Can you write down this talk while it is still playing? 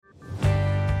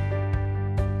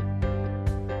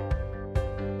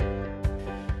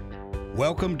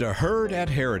Welcome to Heard at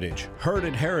Heritage. Heard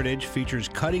at Heritage features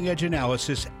cutting-edge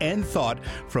analysis and thought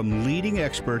from leading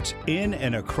experts in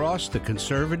and across the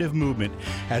conservative movement,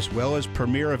 as well as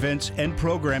premier events and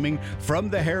programming from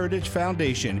the Heritage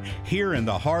Foundation here in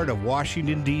the heart of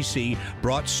Washington, D.C.,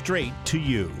 brought straight to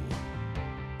you.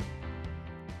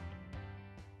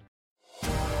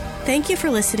 Thank you for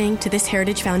listening to this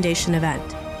Heritage Foundation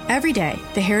event. Every day,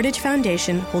 the Heritage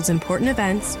Foundation holds important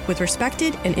events with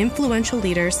respected and influential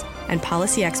leaders and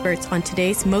policy experts on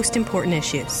today's most important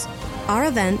issues. Our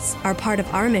events are part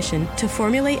of our mission to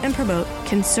formulate and promote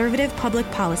conservative public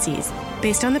policies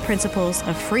based on the principles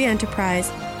of free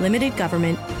enterprise, limited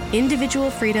government, individual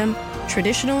freedom,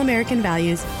 traditional American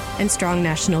values, and strong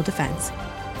national defense.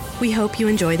 We hope you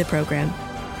enjoy the program.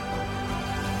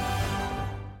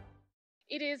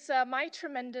 It is my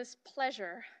tremendous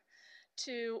pleasure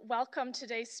to welcome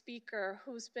today's speaker,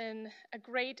 who's been a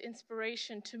great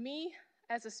inspiration to me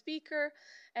as a speaker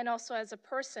and also as a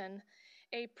person.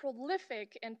 A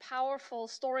prolific and powerful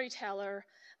storyteller,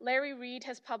 Larry Reed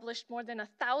has published more than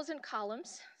 1,000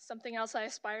 columns, something else I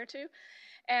aspire to,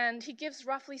 and he gives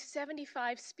roughly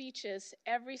 75 speeches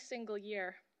every single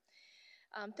year.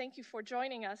 Thank you for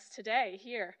joining us today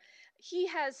here. He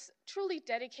has truly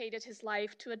dedicated his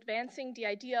life to advancing the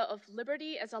idea of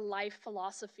liberty as a life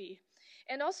philosophy,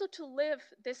 and also to live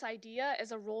this idea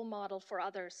as a role model for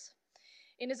others.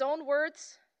 In his own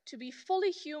words, to be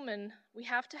fully human, we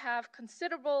have to have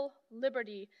considerable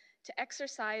liberty to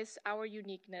exercise our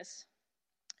uniqueness.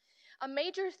 A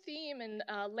major theme in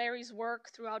Larry's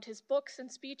work throughout his books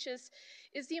and speeches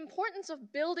is the importance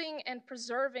of building and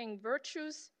preserving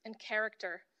virtues and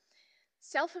character.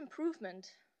 Self-improvement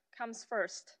comes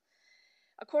first.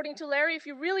 According to Larry, if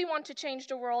you really want to change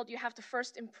the world, you have to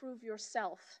first improve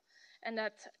yourself. And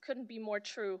that couldn't be more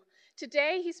true.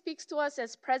 Today, he speaks to us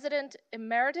as President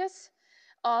Emeritus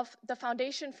of the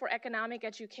Foundation for Economic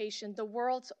Education, the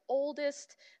world's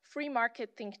oldest free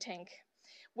market think tank,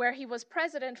 where he was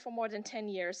president for more than 10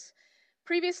 years.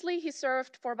 Previously, he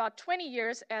served for about 20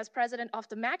 years as president of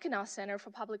the Mackinac Center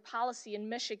for Public Policy in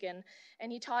Michigan,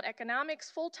 and he taught economics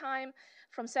full-time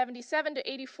from 77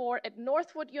 to 84 at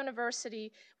Northwood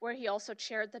University, where he also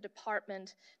chaired the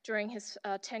department during his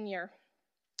tenure.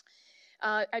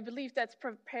 I believe that's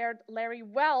prepared Larry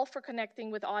well for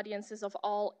connecting with audiences of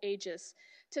all ages.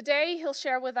 Today, he'll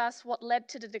share with us what led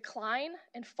to the decline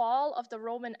and fall of the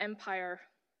Roman Empire.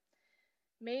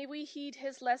 May we heed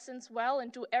his lessons well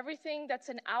and do everything that's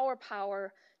in our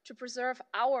power to preserve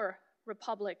our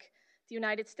republic, the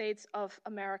United States of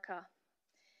America.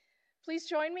 Please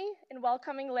join me in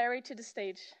welcoming Larry to the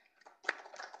stage.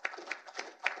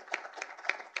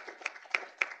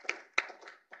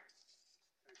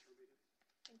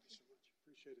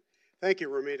 Thank you,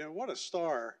 Romita. What a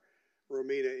star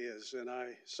Romita is, and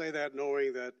I say that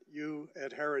knowing that you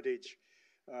at Heritage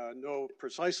know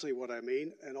precisely what I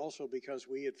mean, and also because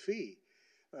we at FEE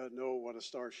know what a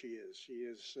star she is. She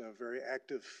is a very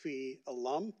active FEE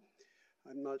alum.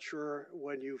 I'm not sure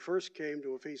when you first came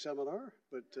to a FEE seminar,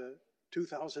 but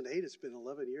 2008, it's been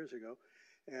 11 years ago,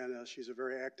 and she's a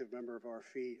very active member of our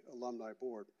FEE alumni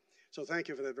board. So thank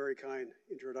you for that very kind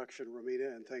introduction,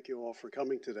 Romita, and thank you all for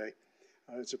coming today.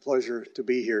 It's a pleasure to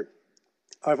be here.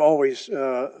 I've always,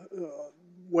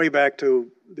 way back to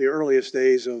the earliest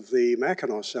days of the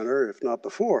Mackinac Center, if not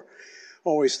before,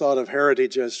 always thought of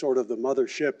Heritage as sort of the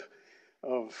mothership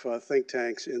of think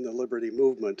tanks in the liberty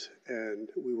movement, and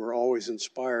we were always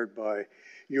inspired by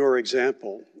your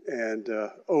example. And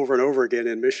over again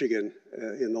in Michigan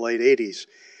in the late 80s,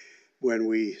 when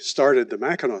we started the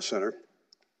Mackinac Center,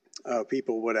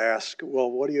 people would ask,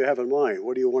 well, what do you have in mind?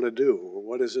 What do you want to do? Or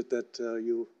what is it that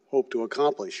you hope to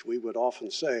accomplish? We would often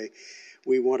say,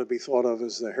 we want to be thought of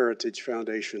as the Heritage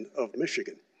Foundation of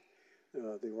Michigan,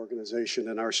 the organization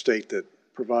in our state that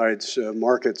provides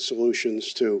market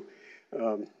solutions to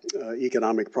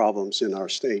economic problems in our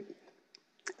state.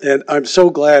 And I'm so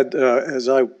glad, as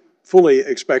I fully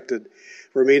expected,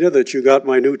 Romita, that you got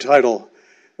my new title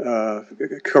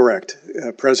correct,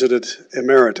 President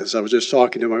Emeritus. I was just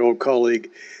talking to my old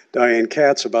colleague, Diane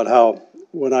Katz, about how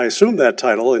when I assumed that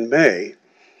title in May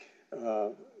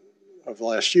of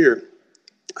last year,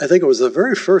 I think it was the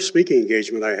very first speaking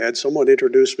engagement I had, someone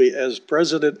introduced me as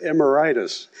President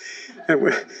Emeritus,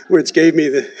 which gave me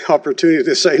the opportunity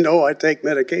to say, no, I take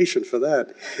medication for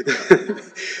that.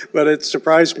 But it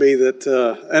surprised me that,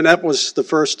 and that was the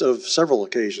first of several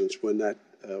occasions when that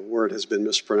word has been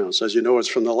mispronounced. As you know, it's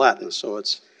from the Latin, so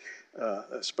it's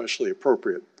especially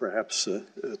appropriate, perhaps,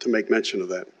 to make mention of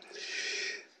that.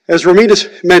 As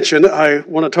Romita mentioned, I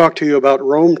want to talk to you about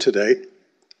Rome today.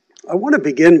 I want to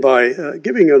begin by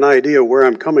giving you an idea where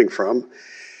I'm coming from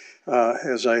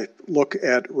as I look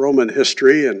at Roman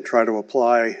history and try to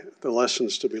apply the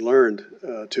lessons to be learned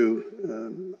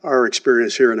to our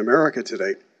experience here in America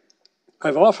today.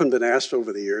 I've often been asked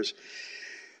over the years,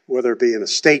 whether it be in a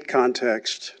state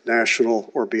context, national,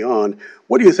 or beyond,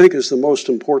 what do you think is the most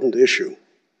important issue?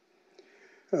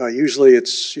 Usually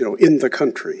it's, in the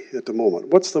country at the moment.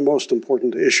 What's the most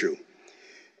important issue?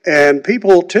 And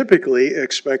people typically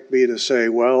expect me to say,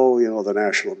 well, the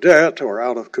national debt or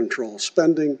out of control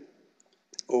spending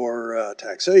or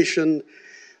taxation,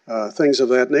 things of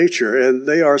that nature. And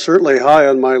they are certainly high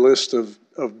on my list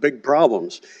of big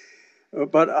problems.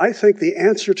 But I think the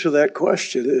answer to that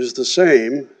question is the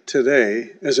same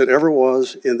today as it ever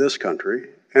was in this country,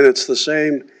 and it's the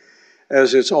same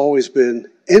as it's always been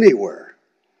anywhere.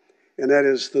 And that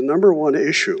is the number one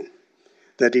issue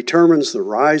that determines the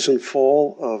rise and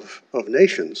fall of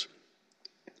nations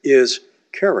is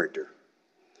character.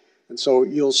 And so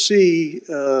you'll see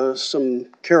some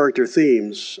character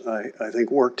themes, I think,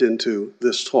 worked into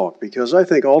this talk, because I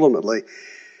think ultimately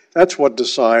that's what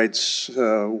decides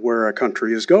where a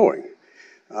country is going.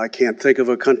 I can't think of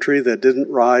a country that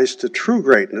didn't rise to true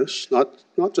greatness,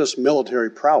 not just military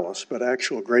prowess, but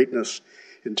actual greatness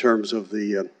in terms of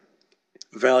the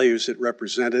values it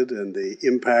represented and the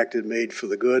impact it made for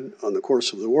the good on the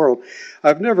course of the world.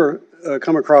 I've never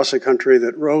come across a country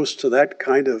that rose to that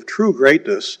kind of true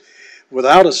greatness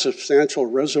without a substantial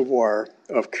reservoir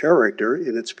of character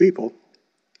in its people.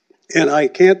 And I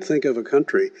can't think of a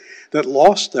country that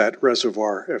lost that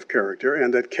reservoir of character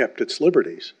and that kept its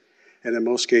liberties. And in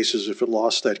most cases, if it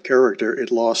lost that character,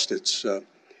 it lost its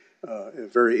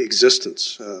very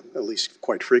existence, at least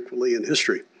quite frequently in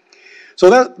history. So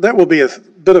that will be a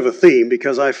bit of a theme,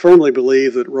 because I firmly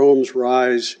believe that Rome's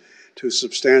rise to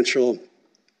substantial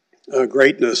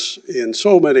greatness in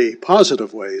so many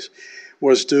positive ways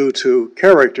was due to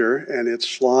character, and its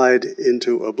slide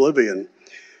into oblivion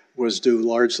was due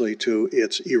largely to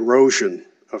its erosion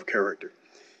of character.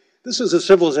 This is a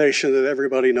civilization that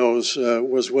everybody knows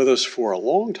was with us for a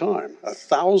long time,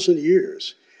 1,000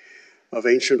 years of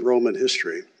ancient Roman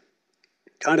history,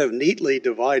 kind of neatly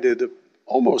divided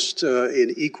almost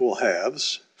in equal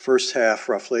halves, first half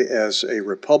roughly as a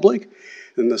republic,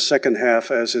 and the second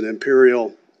half as an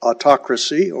imperial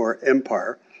autocracy or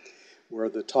empire, where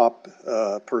the top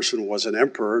person was an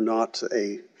emperor, not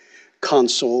a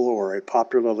consul or a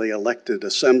popularly elected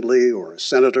assembly or a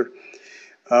senator.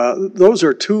 Those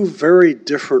are two very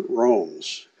different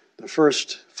Romes, the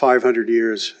first 500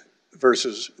 years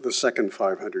versus the second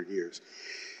 500 years.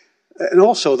 And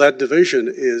also that division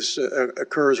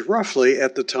occurs roughly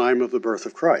at the time of the birth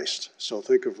of Christ. So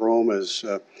think of Rome as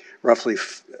roughly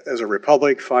as a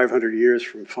republic, 500 years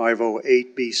from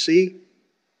 508 BC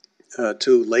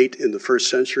to late in the first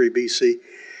century BC,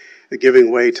 giving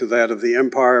way to that of the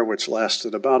empire, which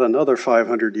lasted about another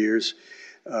 500 years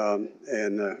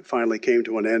and finally came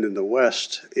to an end in the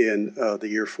West in the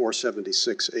year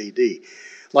 476 AD.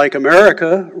 Like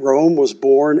America, Rome was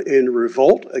born in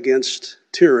revolt against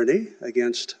tyranny,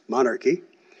 against monarchy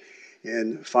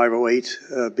in 508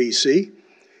 BC.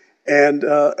 And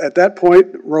at that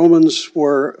point, Romans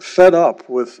were fed up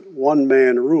with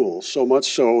one-man rule, so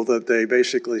much so that they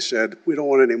basically said, we don't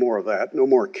want any more of that, no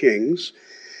more kings.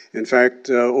 In fact,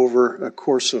 over a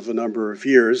course of a number of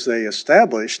years, they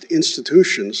established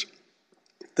institutions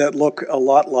that look a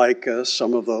lot like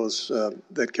some of those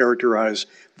that characterize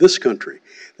this country.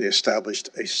 They established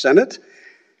a Senate.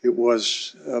 It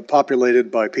was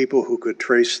populated by people who could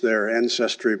trace their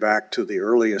ancestry back to the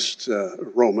earliest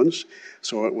Romans,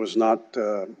 so it was not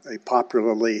a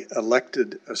popularly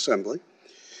elected assembly.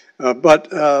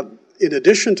 But in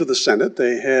addition to the Senate,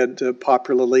 they had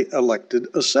popularly elected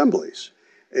assemblies.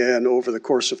 And over the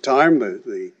course of time,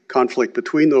 the conflict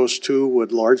between those two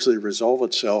would largely resolve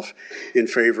itself in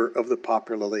favor of the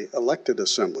popularly elected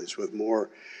assemblies, with more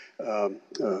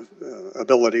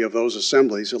ability of those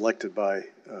assemblies elected by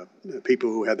people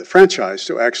who had the franchise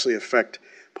to actually affect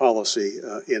policy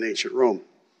in ancient Rome.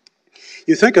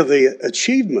 You think of the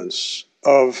achievements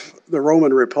of the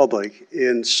Roman Republic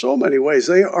in so many ways,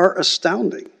 they are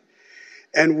astounding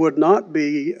and would not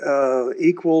be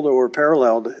equaled or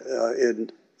paralleled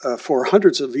for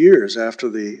hundreds of years after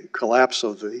the collapse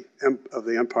of the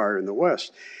empire in the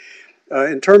West.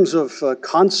 In terms of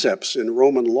concepts in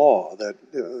Roman law that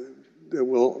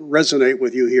will resonate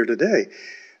with you here today,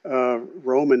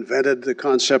 Rome invented the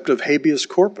concept of habeas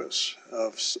corpus,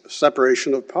 of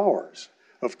separation of powers,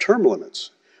 of term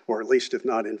limits, or at least if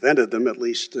not invented them, at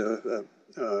least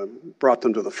brought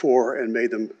them to the fore and made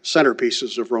them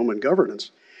centerpieces of Roman governance.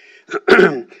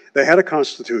 They had a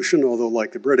constitution, although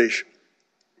like the British,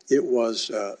 it was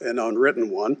an unwritten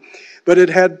one, but it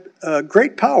had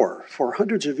great power for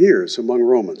hundreds of years among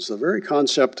Romans. The very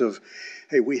concept of,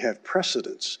 hey, we have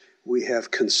precedents, we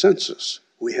have consensus,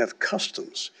 we have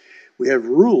customs, we have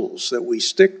rules that we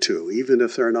stick to, even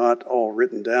if they're not all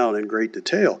written down in great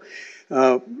detail,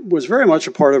 was very much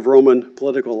a part of Roman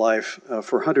political life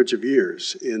for hundreds of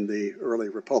years in the early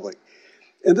Republic.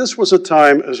 And this was a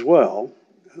time as well,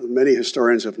 many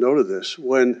historians have noted this,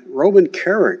 when Roman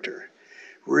character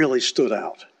really stood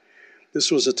out.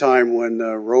 This was a time when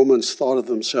Romans thought of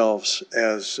themselves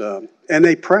as, and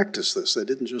they practiced this, they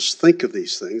didn't just think of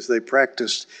these things, they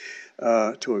practiced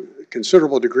to a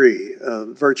considerable degree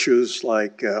virtues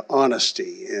like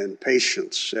honesty and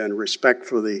patience and respect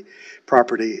for the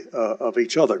property of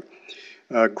each other.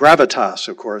 Gravitas,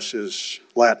 of course, is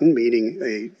Latin,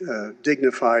 meaning a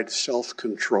dignified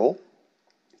self-control,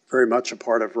 very much a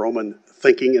part of Roman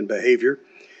thinking and behavior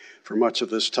for much of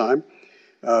this time.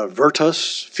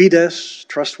 Virtus, fides,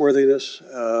 trustworthiness.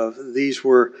 These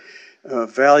were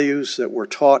values that were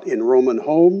taught in Roman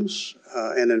homes,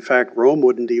 and in fact, Rome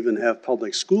wouldn't even have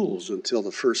public schools until the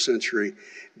 1st century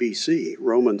BC.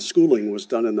 Roman schooling was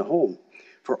done in the home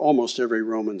for almost every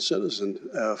Roman citizen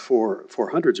for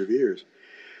hundreds of years.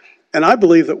 And I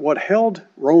believe that what held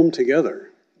Rome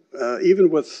together, even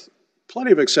with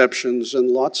plenty of exceptions and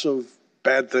lots of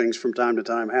bad things from time to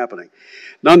time happening.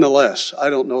 Nonetheless, I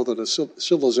don't know that a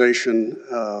civilization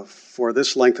for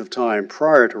this length of time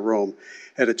prior to Rome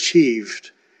had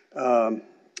achieved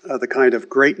the kind of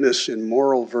greatness in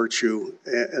moral virtue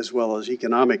as well as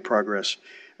economic progress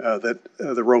that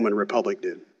the Roman Republic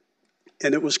did.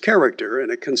 And it was character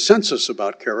and a consensus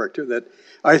about character that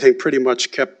I think pretty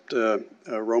much kept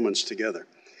Romans together.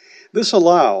 This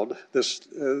allowed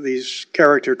these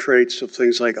character traits of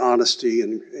things like honesty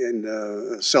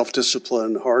and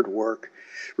self-discipline, hard work,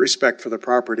 respect for the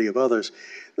property of others.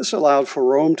 This allowed for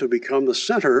Rome to become the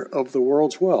center of the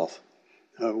world's wealth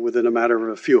within a matter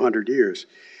of a few hundred years.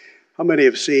 How many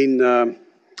have seen the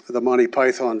Monty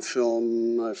Python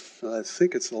film? I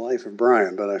think it's The Life of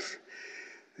Brian, but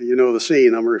you know the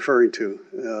scene I'm referring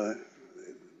to.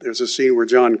 There's a scene where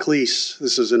John Cleese,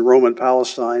 this is in Roman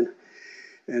Palestine,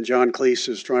 and John Cleese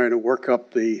is trying to work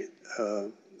up the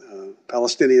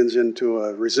Palestinians into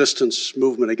a resistance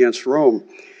movement against Rome.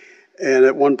 And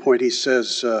at one point he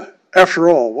says, after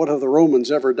all, what have the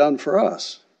Romans ever done for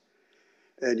us?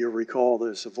 And you'll recall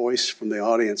there's a voice from the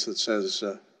audience that says,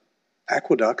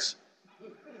 aqueducts.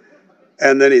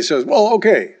 And then he says, well,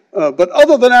 okay, but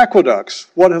other than aqueducts,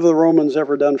 what have the Romans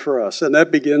ever done for us? And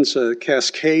that begins a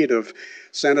cascade of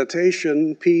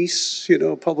sanitation, peace,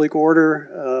 public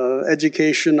order,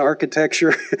 education,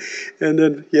 architecture, and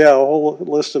then, a whole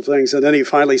list of things. And then he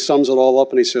finally sums it all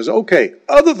up and he says, okay,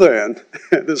 other than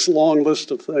this long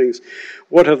list of things,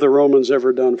 what have the Romans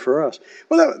ever done for us?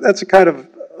 Well, that's a kind of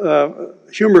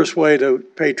humorous way to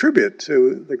pay tribute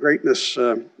to the greatness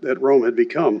that Rome had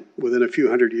become within a few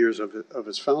hundred years of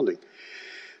its founding.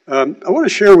 I want to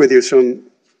share with you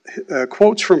some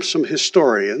quotes from some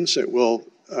historians that will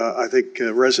I think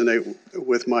resonate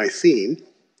with my theme.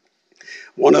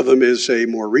 One of them is a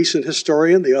more recent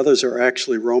historian. The others are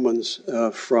actually Romans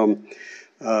from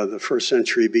the 1st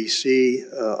century BC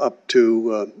up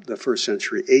to the 1st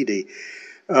century AD.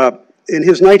 In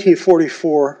his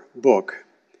 1944 book,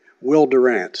 Will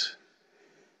Durant,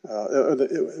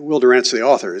 Will Durant's the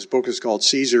author. His book is called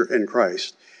Caesar and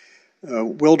Christ.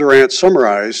 Will Durant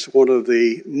summarized one of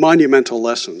the monumental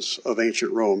lessons of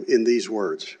ancient Rome in these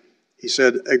words. He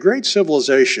said, a great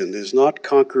civilization is not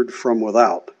conquered from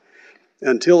without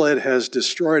until it has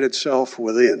destroyed itself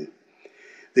within.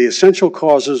 The essential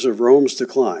causes of Rome's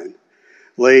decline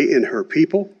lay in her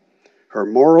people, her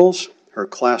morals, her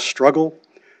class struggle,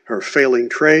 her failing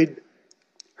trade,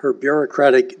 her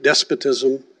bureaucratic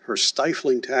despotism, her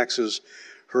stifling taxes,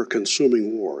 her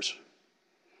consuming wars.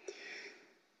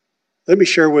 Let me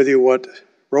share with you what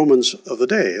Romans of the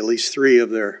day, at least 3 of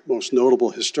their most notable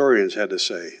historians had to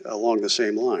say along the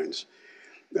same lines.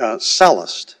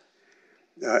 Sallust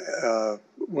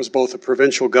was both a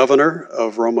provincial governor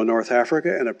of Roma, North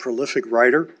Africa, and a prolific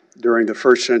writer during the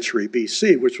 1st century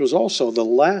BC, which was also the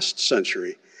last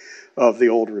century of the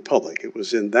Old Republic. It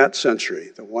was in that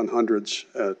century, the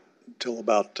 100s till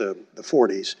about the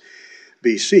 40s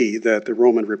BC, that the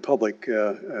Roman Republic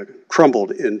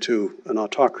crumbled into an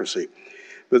autocracy.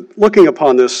 But looking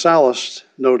upon this, Sallust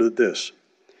noted this: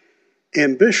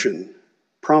 ambition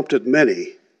prompted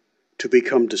many to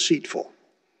become deceitful,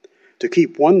 to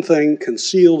keep one thing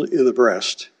concealed in the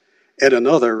breast and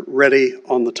another ready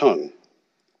on the tongue,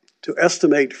 to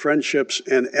estimate friendships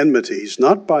and enmities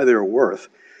not by their worth,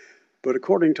 but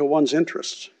according to one's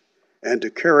interests, and to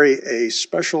carry a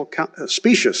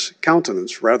specious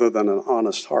countenance rather than an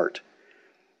honest heart.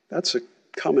 That's a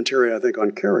commentary, I think,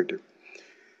 on character.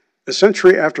 A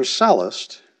century after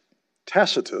Sallust,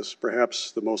 Tacitus,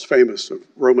 perhaps the most famous of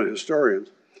Roman historians,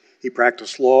 he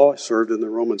practiced law, served in the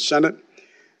Roman Senate,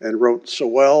 and wrote so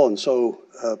well and so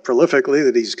prolifically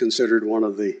that he's considered one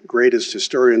of the greatest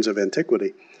historians of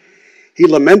antiquity. He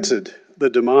lamented the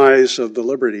demise of the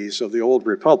liberties of the old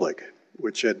republic,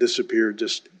 which had disappeared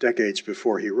just decades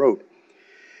before he wrote,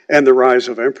 and the rise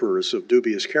of emperors of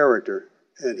dubious character.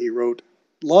 And he wrote,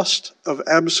 "Lust of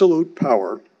absolute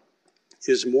power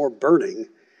is more burning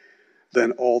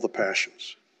than all the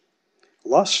passions."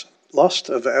 Lust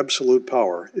of absolute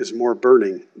power is more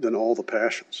burning than all the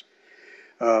passions.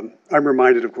 I'm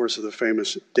reminded, of course, of the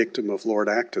famous dictum of Lord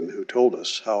Acton, who told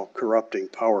us how corrupting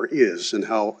power is and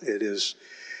how it is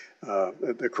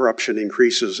the corruption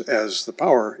increases as the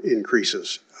power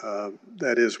increases.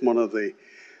 That is one of the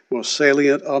most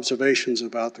salient observations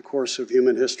about the course of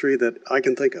human history that I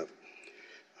can think of.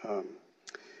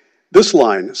 This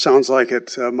line sounds like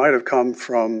it might have come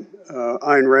from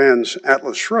Ayn Rand's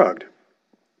Atlas Shrugged,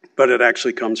 but it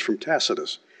actually comes from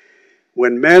Tacitus.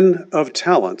 When men of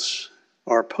talents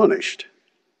are punished,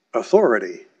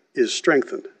 authority is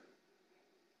strengthened.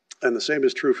 And the same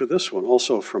is true for this one,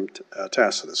 also from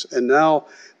Tacitus. And now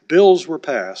bills were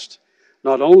passed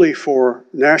not only for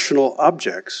national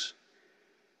objects,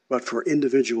 but for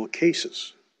individual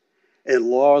cases. And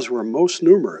laws were most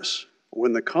numerous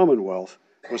when the Commonwealth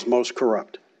was most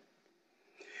corrupt.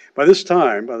 By this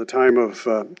time, by the time of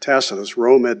Tacitus,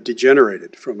 Rome had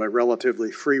degenerated from a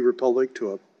relatively free republic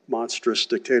to a monstrous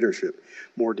dictatorship.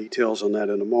 More details on that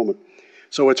in a moment.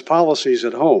 So its policies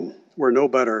at home were no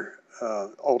better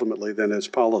ultimately than its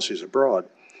policies abroad.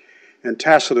 And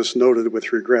Tacitus noted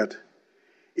with regret,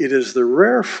 "It is the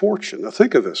rare fortune," now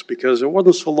think of this, because it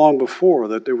wasn't so long before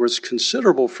that there was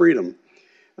considerable freedom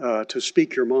to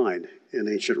speak your mind in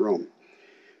ancient Rome,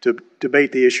 to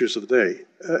debate the issues of the day.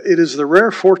 "It is the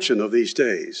rare fortune of these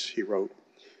days," he wrote,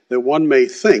 "that one may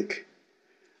think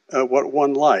what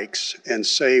one likes and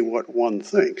say what one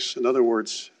thinks." In other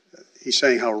words, he's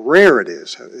saying how rare it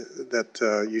is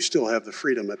that you still have the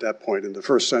freedom at that point in the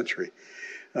first century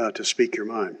to speak your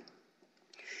mind.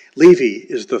 Livy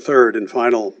is the third and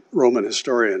final Roman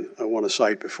historian I want to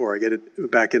cite before I get it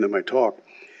back into my talk.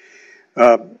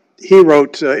 He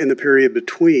wrote in the period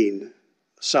between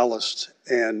Sallust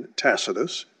and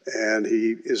Tacitus, and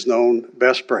he is known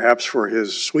best perhaps for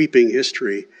his sweeping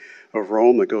history of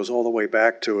Rome that goes all the way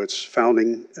back to its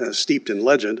founding, steeped in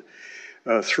legend,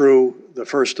 through the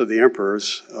first of the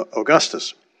emperors,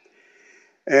 Augustus.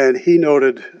 And he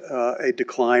noted a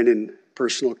decline in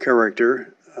personal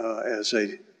character as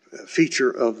a feature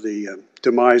of the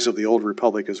demise of the old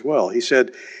republic as well. He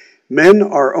said, "Men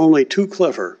are only too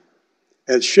clever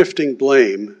at shifting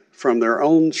blame from their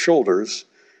own shoulders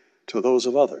to those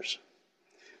of others.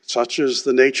 Such is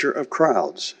the nature of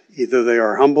crowds. Either they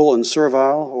are humble and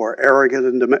servile or arrogant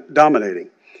and dominating.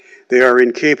 They are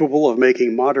incapable of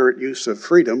making moderate use of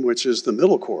freedom, which is the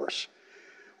middle course,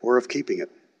 or of keeping it."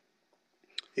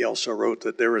 He also wrote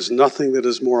that there is nothing that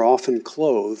is more often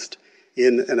clothed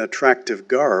in an attractive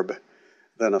garb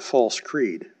than a false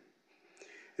creed.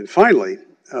 And finally,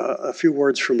 a few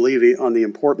words from Livy on the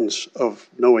importance of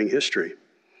knowing history.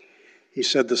 He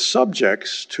said, "The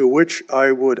subjects to which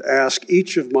I would ask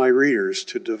each of my readers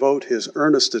to devote his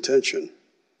earnest attention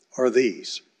are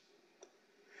these: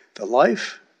 the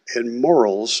life and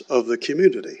morals of the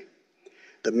community,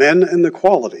 the men and the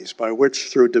qualities by which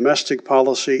through domestic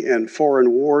policy and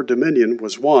foreign war dominion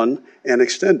was won and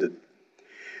extended.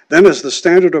 Then as the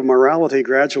standard of morality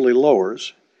gradually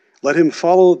lowers, let him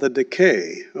follow the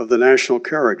decay of the national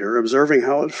character, observing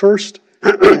how at first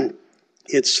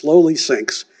it slowly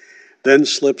sinks, then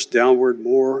slips downward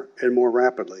more and more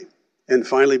rapidly, and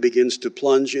finally begins to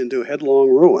plunge into headlong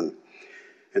ruin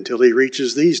until he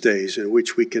reaches these days in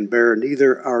which we can bear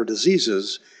neither our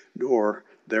diseases nor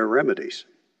their remedies."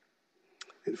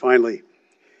 And finally,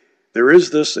 there is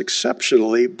this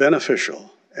exceptionally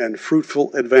beneficial and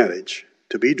fruitful advantage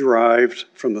to be derived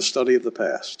from the study of the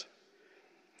past,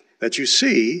 that you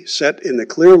see, set in the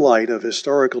clear light of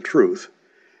historical truth,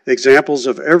 examples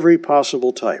of every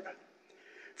possible type.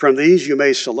 From these you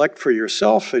may select for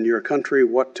yourself and your country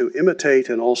what to imitate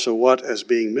and also what, as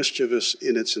being mischievous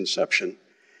in its inception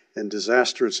and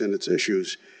disastrous in its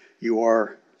issues, you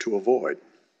are to avoid.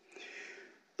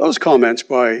 Those comments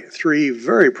by three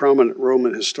very prominent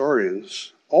Roman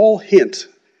historians all hint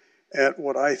at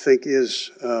what I think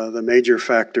is the major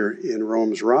factor in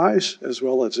Rome's rise as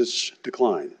well as its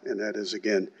decline, and that is,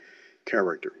 again,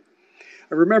 character.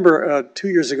 I remember 2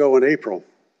 years ago in April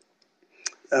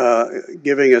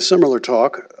giving a similar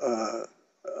talk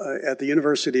at the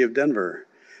University of Denver.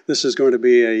 This is going to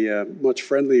be a much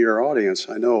friendlier audience,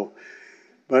 I know.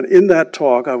 But in that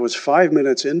talk, I was 5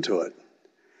 minutes into it,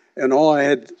 and all I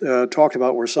had talked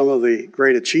about were some of the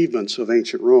great achievements of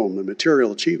ancient Rome, the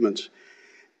material achievements.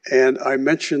 And I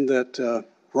mentioned that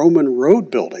Roman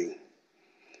road building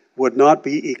would not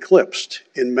be eclipsed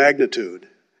in magnitude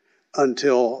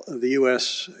until the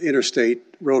U.S. interstate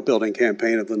road building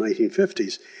campaign of the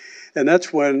 1950s. And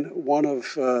that's when one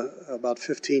of about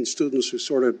 15 students who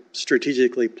sort of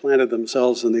strategically planted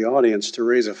themselves in the audience to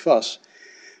raise a fuss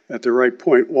at the right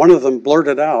point, one of them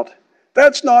blurted out,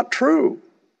 "That's not true."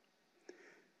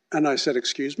 And I said,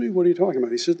 "Excuse me, what are you talking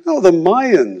about?" He said, "No, the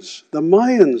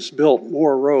Mayans built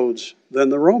more roads than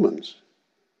the Romans."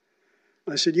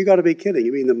 I said, "You got to be kidding.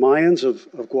 You mean the Mayans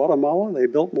of Guatemala? They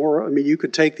built more? I mean, you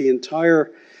could take the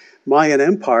entire Mayan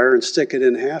Empire and stick it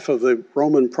in half of the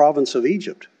Roman province of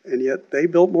Egypt, and yet they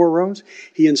built more roads?"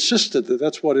 He insisted that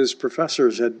that's what his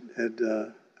professors had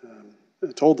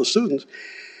told the students.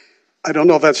 I don't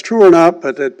know if that's true or not,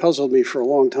 but it puzzled me for a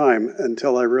long time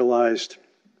until I realized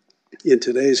in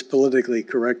today's politically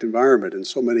correct environment in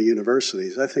so many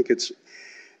universities, I think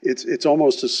it's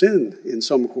almost a sin in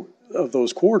some of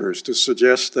those quarters to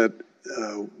suggest that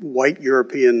white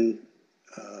European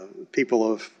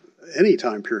people of any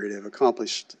time period have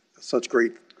accomplished such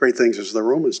great things as the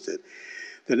Romans did.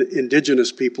 That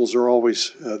indigenous peoples are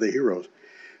always the heroes.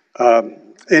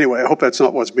 Anyway, I hope that's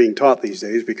not what's being taught these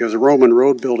days, because Roman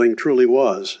road building truly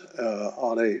was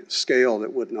on a scale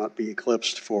that would not be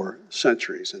eclipsed for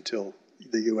centuries until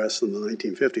the U.S. in the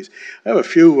 1950s. I have a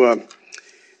few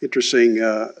interesting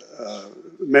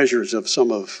measures of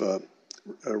some of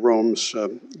Rome's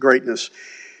greatness.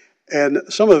 And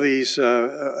some of these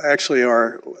actually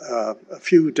are a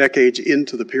few decades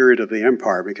into the period of the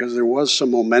empire, because there was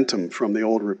some momentum from the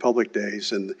old Republic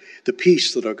days, and the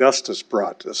peace that Augustus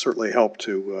brought certainly helped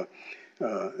to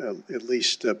at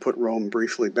least put Rome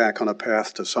briefly back on a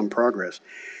path to some progress.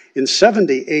 In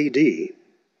 70 A.D.,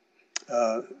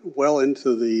 well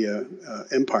into the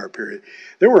empire period,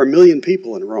 there were 1 million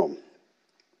people in Rome.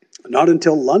 Not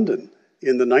until London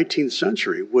in the 19th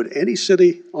century would any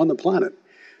city on the planet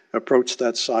approach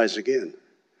that size again.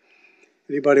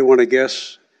 Anybody want to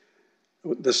guess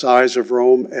the size of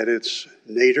Rome at its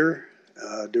nadir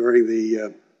during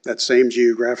that same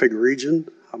geographic region?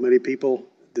 How many people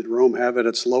did Rome have at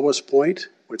its lowest point,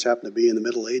 which happened to be in the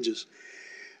Middle Ages?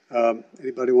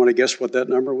 Anybody want to guess what that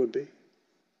number would be?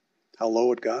 How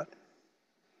low it got?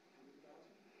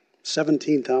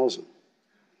 17,000.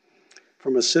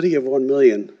 From a city of 1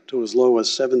 million to as low as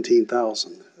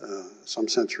 17,000 some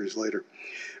centuries later.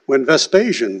 When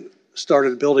Vespasian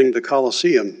started building the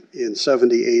Colosseum in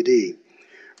 70 AD,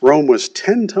 Rome was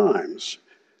 10 times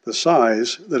the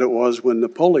size that it was when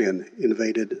Napoleon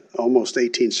invaded almost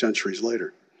 18 centuries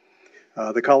later.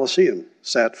 The Colosseum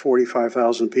sat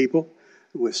 45,000 people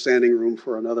with standing room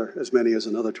for as many as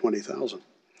another 20,000.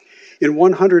 In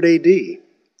 100 AD,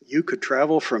 you could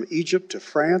travel from Egypt to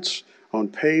France on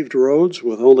paved roads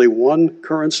with only one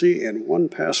currency and one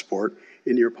passport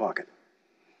in your pocket.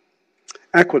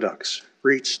 Aqueducts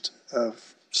reached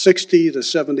 60 to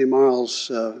 70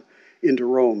 miles into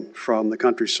Rome from the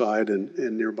countryside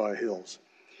and nearby hills.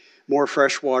 More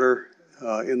fresh water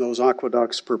in those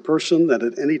aqueducts per person than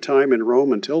at any time in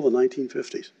Rome until the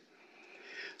 1950s.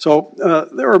 So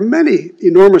there are many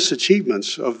enormous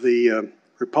achievements of the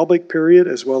Republic period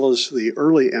as well as the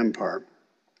early empire,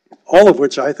 all of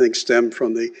which I think stem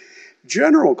from the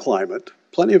general climate,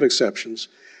 plenty of exceptions,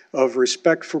 of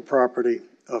respect for property,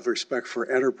 of respect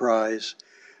for enterprise,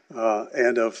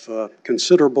 and of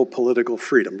considerable political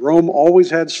freedom. Rome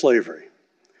always had slavery.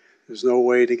 There's no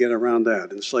way to get around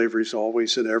that, and slavery is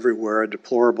always and everywhere a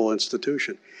deplorable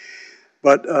institution.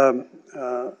 But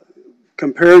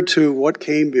compared to what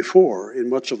came before in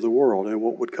much of the world and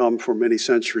what would come for many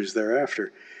centuries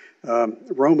thereafter,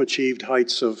 Rome achieved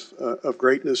heights of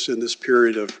greatness in this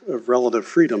period of relative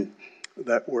freedom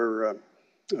that were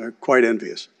quite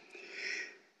envious.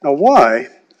 Now, why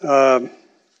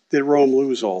did Rome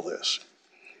lose all this?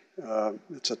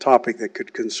 It's a topic that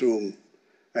could consume,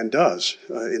 and does,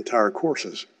 entire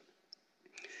courses.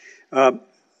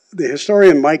 The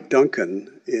historian Mike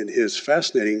Duncan, in his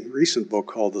fascinating recent book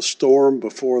called The Storm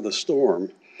Before the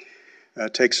Storm,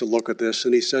 takes a look at this,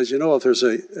 and he says, if there's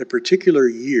a particular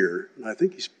year, and I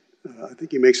think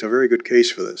he makes a very good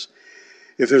case for this,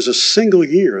 if there's a single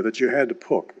year that you had to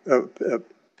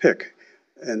pick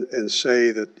and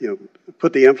say that,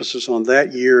 put the emphasis on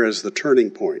that year as the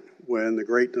turning point when the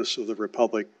greatness of the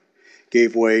Republic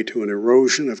gave way to an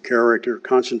erosion of character,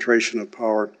 concentration of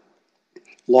power,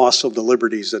 loss of the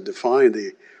liberties that defined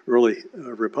the early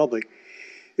Republic,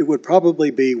 it would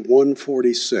probably be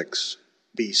 146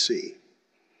 BC.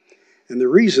 And the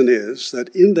reason is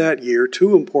that in that year,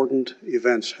 two important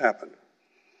events happened.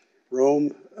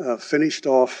 Rome finished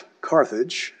off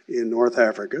Carthage in North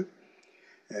Africa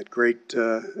at great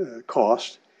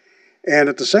cost, and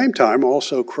at the same time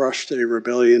also crushed a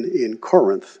rebellion in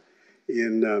Corinth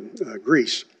in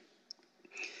Greece.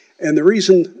 And the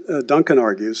reason Duncan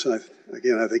argues,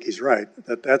 again, I think he's right,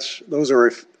 that those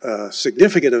are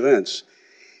significant events,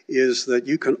 is that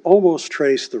you can almost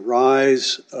trace the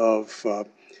rise of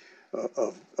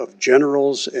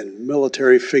generals and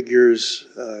military figures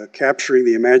capturing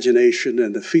the imagination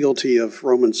and the fealty of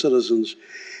Roman citizens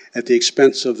at the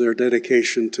expense of their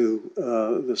dedication to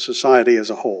the society as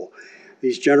a whole.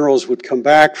 These generals would come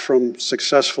back from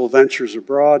successful ventures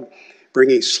abroad,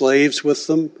 bringing slaves with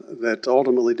them that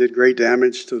ultimately did great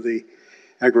damage to the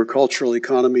agricultural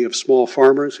economy of small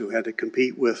farmers who had to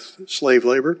compete with slave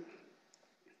labor.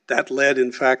 That led,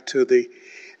 in fact, to the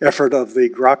effort of the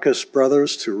Gracchus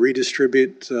brothers to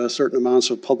redistribute certain amounts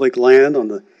of public land on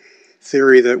the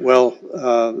theory that,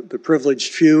 the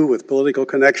privileged few with political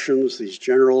connections, these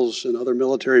generals and other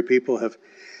military people have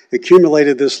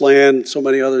accumulated this land, so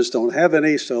many others don't have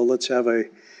any, so let's have a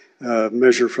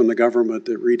measure from the government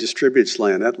that redistributes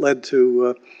land. That led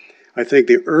to, I think,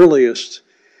 the earliest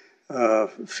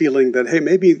feeling that, hey,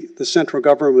 maybe the central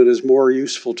government is more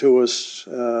useful to us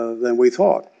than we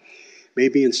thought.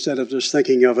 Maybe instead of just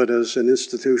thinking of it as an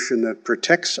institution that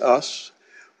protects us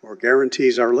or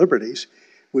guarantees our liberties,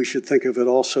 we should think of it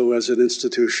also as an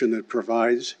institution that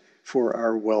provides for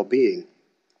our well-being.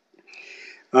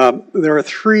 There are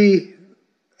three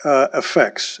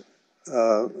effects,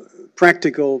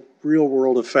 practical,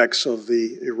 real-world effects of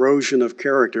the erosion of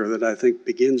character that I think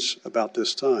begins about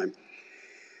this time.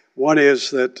 One is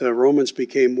that Romans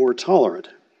became more tolerant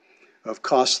of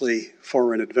costly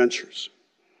foreign adventures,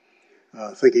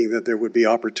 thinking that there would be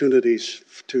opportunities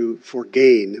for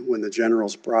gain when the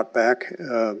generals brought back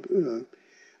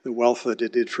the wealth that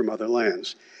it did from other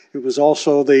lands. It was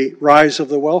also the rise of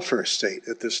the welfare state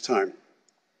at this time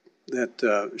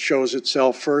that shows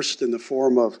itself first in the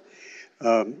form of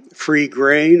free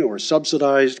grain or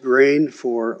subsidized grain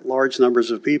for large numbers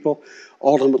of people.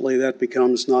 Ultimately, that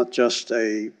becomes not just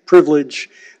a privilege,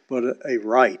 but a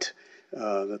right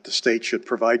that the state should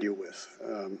provide you with.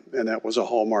 And that was a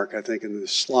hallmark, I think, in the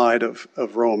slide of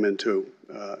Rome into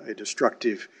a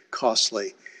destructive,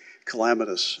 costly,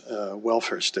 calamitous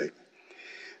welfare state.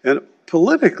 And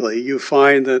politically, you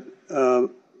find that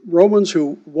Romans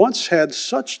who once had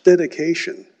such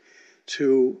dedication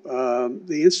to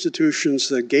the institutions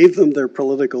that gave them their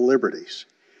political liberties,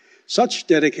 such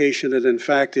dedication that, in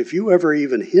fact, if you ever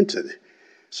even hinted,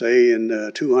 say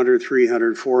in 200,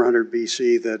 300, 400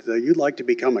 BC, that you'd like to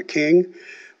become a king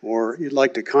or you'd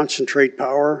like to concentrate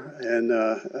power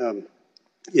and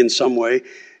in some way,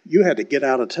 you had to get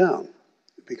out of town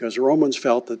because Romans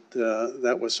felt that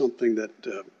that was something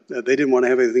that they didn't want to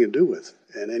have anything to do with.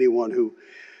 And anyone who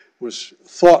was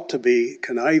thought to be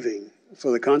conniving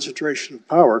for the concentration of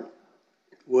power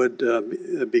would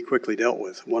be quickly dealt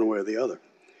with one way or the other.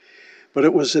 But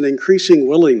it was an increasing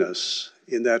willingness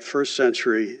in that first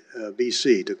century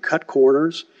BC to cut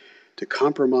corners, to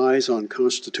compromise on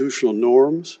constitutional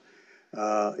norms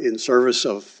in service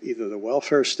of either the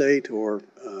welfare state or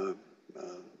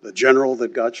the general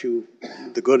that got you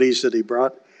the goodies that he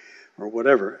brought or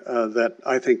whatever, that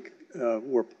I think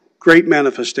were great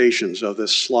manifestations of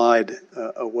this slide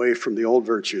away from the old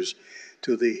virtues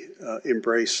to the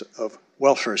embrace of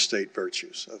welfare state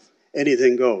virtues, of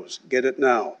anything goes, get it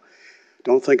now.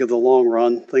 Don't think of the long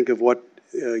run, think of what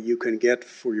you can get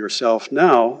for yourself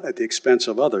now at the expense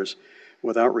of others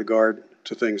without regard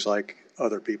to things like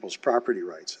other people's property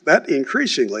rights. That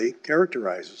increasingly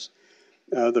characterizes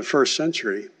the first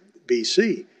century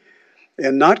BC.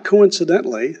 And not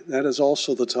coincidentally, that is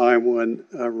also the time when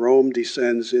Rome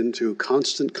descends into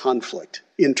constant conflict,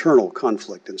 internal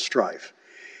conflict and strife.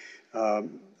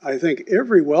 I think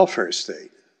every welfare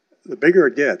state, the bigger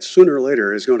it gets, sooner or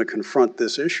later is going to confront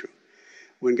this issue.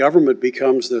 When government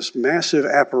becomes this massive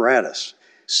apparatus,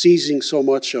 seizing so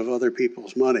much of other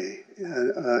people's money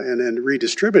and then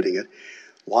redistributing it,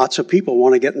 lots of people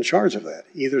want to get in charge of that,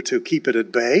 either to keep it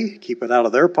at bay, keep it out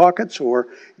of their pockets, or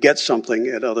get something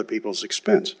at other people's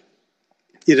expense.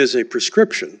 It is a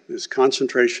prescription, this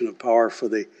concentration of power for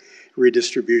the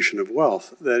redistribution of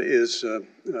wealth, that is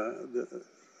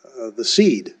the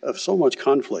seed of so much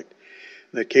conflict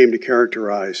that came to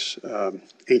characterize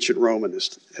ancient Rome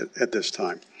at this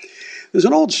time. There's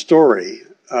an old story.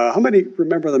 How many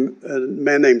remember a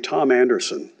man named Tom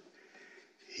Anderson?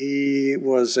 He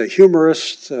was a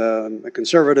humorist, a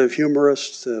conservative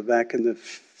humorist back in the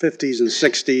 50s and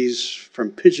 60s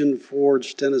from Pigeon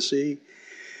Forge, Tennessee.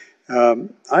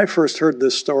 I first heard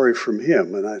this story from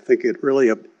him, and I think it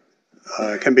really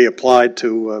can be applied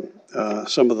to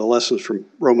some of the lessons from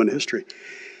Roman history.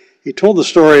 He told the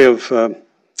story of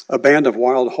a band of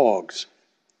wild hogs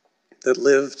that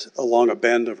lived along a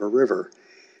bend of a river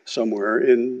somewhere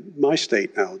in my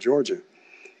state now, Georgia.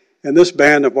 And this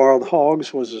band of wild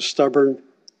hogs was a stubborn,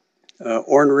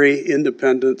 ornery,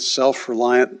 independent,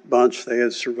 self-reliant bunch. They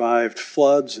had survived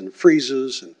floods and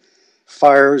freezes and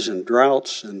fires and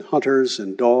droughts and hunters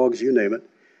and dogs, you name it.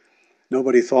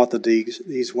 Nobody thought that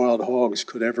these wild hogs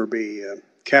could ever be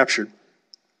captured.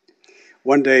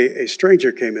 One day, a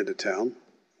stranger came into town,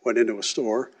 went into a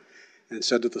store, and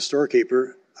said to the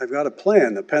storekeeper, "I've got a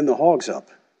plan to pen the hogs up.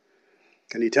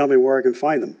 Can you tell me where I can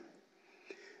find them?"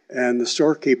 And the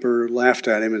storekeeper laughed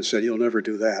at him and said, "You'll never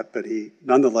do that." But he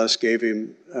nonetheless gave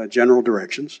him general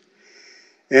directions.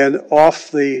 And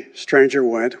off the stranger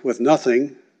went with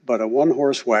nothing but a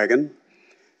one-horse wagon,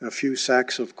 a few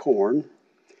sacks of corn,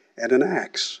 and an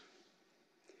axe.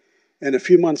 And a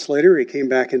few months later, he came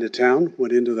back into town,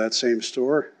 went into that same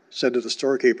store, said to the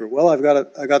storekeeper, "Well, I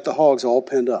got the hogs all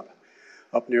penned up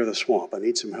near the swamp. I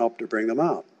need some help to bring them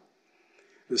out."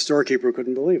 The storekeeper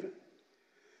couldn't believe it.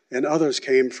 And others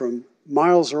came from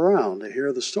miles around to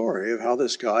hear the story of how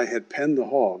this guy had penned the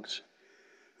hogs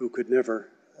who could never,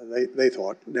 they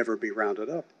thought, never be rounded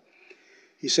up.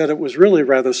 He said it was really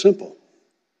rather simple.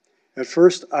 At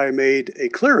first, I made a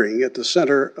clearing at the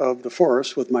center of the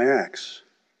forest with my axe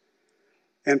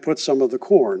and put some of the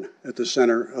corn at the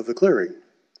center of the clearing.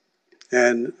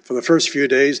 And for the first few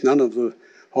days, none of the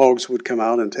hogs would come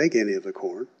out and take any of the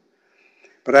corn.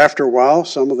 But after a while,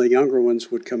 some of the younger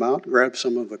ones would come out, grab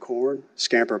some of the corn,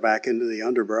 scamper back into the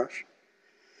underbrush.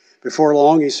 Before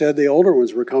long, he said the older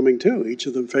ones were coming too, each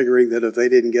of them figuring that if they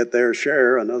didn't get their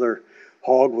share, another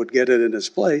hog would get it in its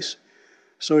place.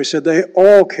 So he said they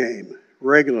all came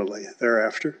regularly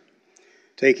thereafter,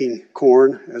 taking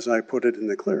corn as I put it in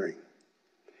the clearing.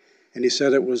 And he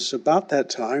said it was about that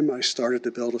time I started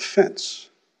to build a fence,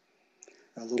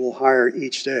 a little higher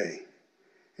each day.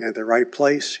 And at the right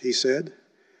place, he said,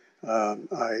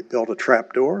 I built a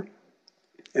trap door,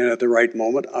 and at the right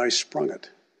moment, I sprung it.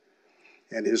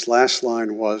 And his last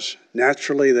line was,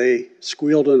 "Naturally, they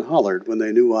squealed and hollered when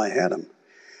they knew I had them,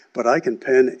 but I can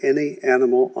pen any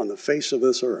animal on the face of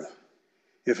this earth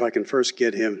if I can first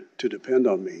get him to depend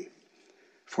on me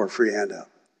for a free handout."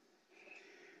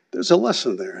 There's a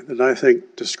lesson there that I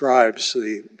think describes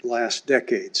the last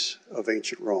decades of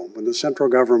ancient Rome, when the central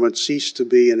government ceased to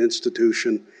be an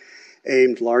institution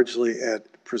aimed largely at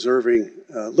preserving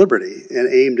liberty and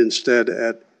aimed instead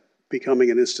at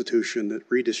becoming an institution that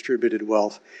redistributed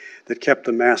wealth, that kept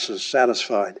the masses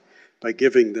satisfied by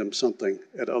giving them something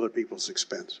at other people's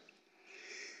expense.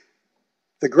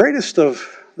 The greatest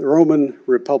of the Roman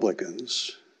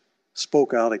Republicans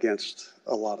spoke out against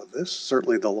a lot of this,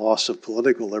 certainly the loss of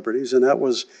political liberties, and that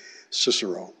was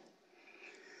Cicero.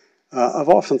 I've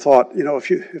often thought,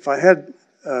 if I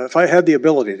had the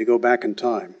ability to go back in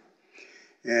time,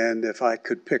 and if I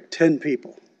could pick 10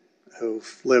 people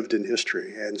who've lived in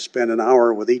history and spend an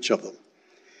hour with each of them,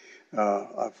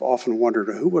 I've often wondered,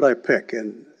 who would I pick?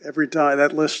 And every time,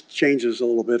 that list changes a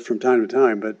little bit from time to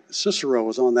time, but Cicero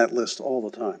was on that list all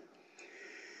the time.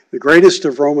 The greatest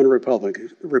of Roman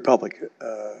Republic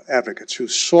advocates who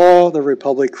saw the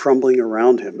Republic crumbling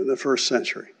around him in the first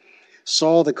century,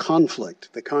 saw the conflict,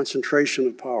 the concentration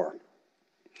of power,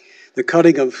 the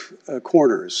cutting of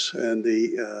corners and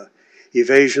the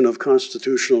evasion of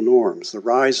constitutional norms, the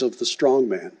rise of the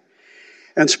strongman,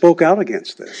 and spoke out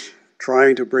against this,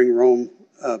 trying to bring Rome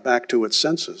back to its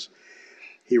senses.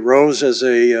 He rose as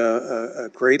a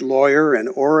great lawyer and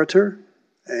orator,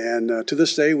 and to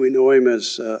this day we know him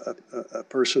as a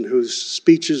person whose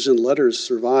speeches and letters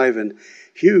survive in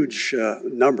huge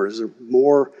numbers.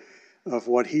 More of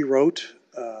what he wrote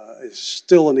is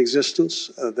still in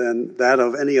existence than that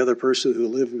of any other person who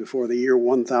lived before the year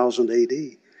 1000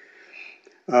 AD.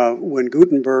 When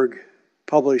Gutenberg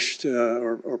published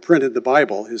or printed the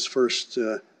Bible, his first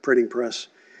printing press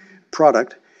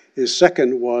product, his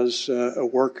second was a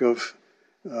work of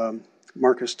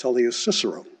Marcus Tullius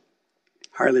Cicero,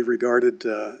 highly regarded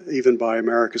even by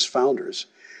America's founders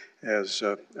as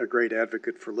a great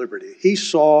advocate for liberty. He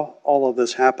saw all of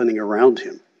this happening around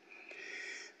him.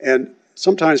 And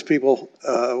sometimes people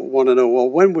want to know, well,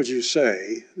 when would you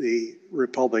say the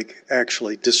Republic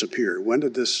actually disappeared? When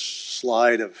did this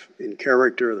slide in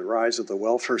character, the rise of the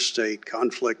welfare state,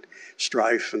 conflict,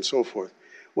 strife, and so forth,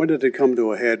 when did it come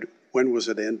to a head? When was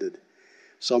it ended?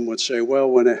 Some would say, well,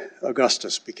 when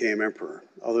Augustus became emperor.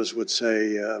 Others would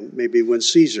say maybe when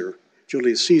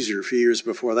Julius Caesar, a few years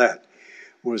before that,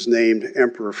 was named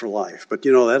emperor for life. But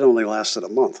you know, that only lasted a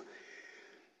month.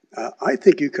 I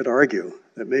think you could argue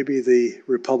that maybe the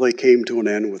Republic came to an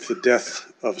end with the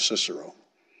death of Cicero.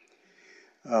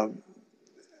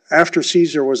 After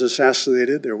Caesar was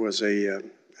assassinated, there was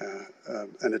an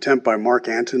attempt by Mark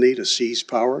Antony to seize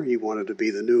power. He wanted to be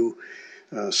the new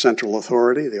central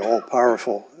authority, the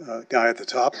all-powerful guy at the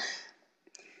top.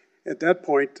 At that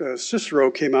point,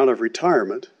 Cicero came out of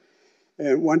retirement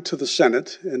and went to the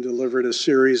Senate and delivered a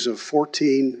series of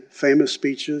 14 famous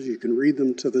speeches, you can read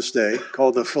them to this day,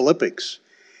 called the Philippics,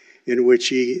 in which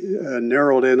he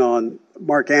narrowed in on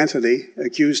Mark Antony,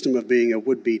 accused him of being a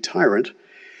would-be tyrant,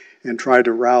 and tried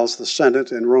to rouse the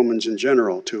Senate and Romans in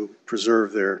general to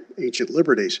preserve their ancient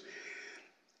liberties.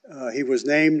 He was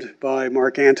named by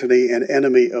Mark Antony an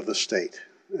enemy of the state,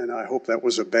 and I hope that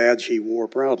was a badge he wore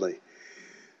proudly.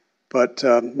 But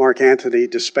Mark Antony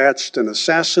dispatched an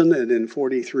assassin, and in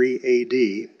 43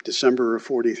 AD, December of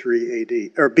 43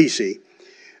 AD, or BC,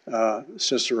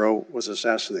 Cicero was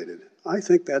assassinated. I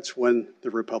think that's when the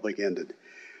Republic ended,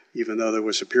 even though there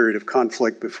was a period of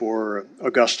conflict before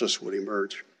Augustus would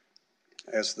emerge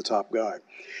as the top guy.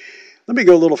 Let me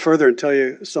go a little further and tell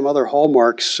you some other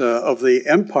hallmarks of the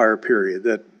empire period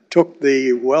that took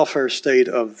the welfare state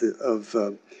of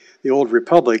the old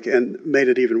republic and made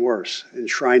it even worse,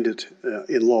 enshrined it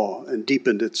in law and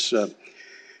deepened its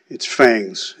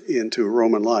fangs into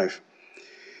Roman life.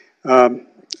 Do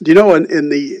you know in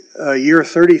the year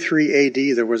 33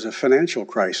 AD there was a financial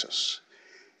crisis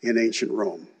in ancient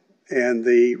Rome, and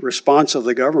the response of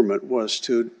the government was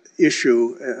to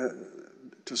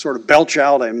to sort of belch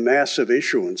out a massive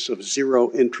issuance of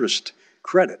zero interest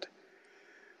credit.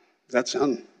 Does that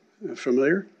sound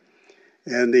familiar?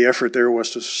 And the effort there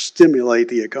was to stimulate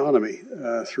the economy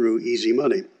through easy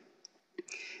money.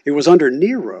 It was under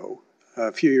Nero,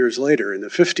 a few years later, in the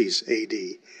 50s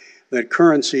AD, that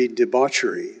currency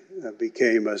debauchery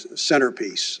became a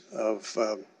centerpiece of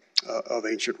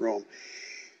ancient Rome.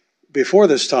 Before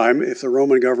this time, if the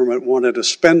Roman government wanted to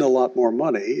spend a lot more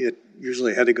money, it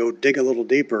usually had to go dig a little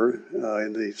deeper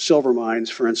in the silver mines,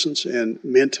 for instance, and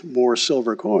mint more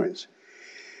silver coins.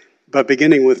 But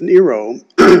beginning with Nero,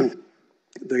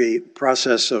 the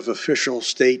process of official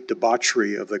state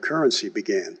debauchery of the currency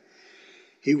began.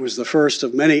 He was the first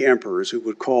of many emperors who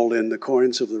would call in the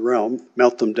coins of the realm,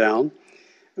 melt them down,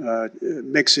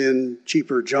 mix in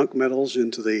cheaper junk metals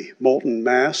into the molten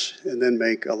mass, and then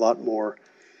make a lot more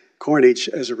coinage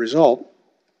as a result,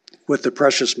 with the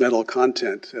precious metal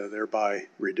content thereby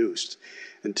reduced,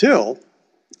 until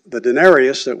the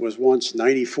denarius that was once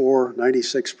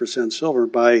 96% silver,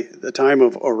 by the time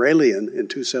of Aurelian in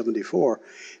 274,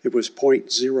 it was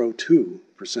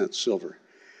 0.02% silver.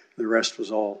 The rest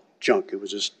was all junk. It was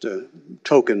just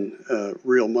token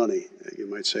real money, you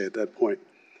might say at that point.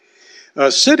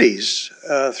 Cities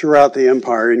throughout the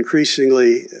empire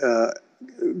increasingly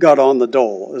got on the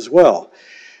dole as well.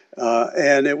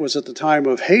 And it was at the time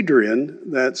of Hadrian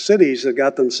that cities that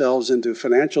got themselves into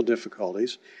financial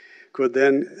difficulties could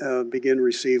then begin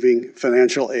receiving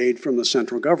financial aid from the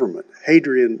central government.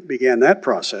 Hadrian began that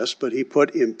process, but he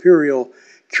put imperial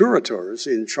curators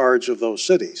in charge of those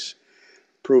cities,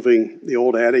 proving the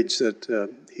old adage that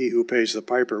he who pays the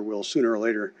piper will sooner or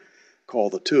later call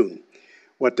the tune.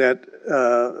 What that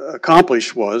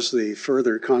accomplished was the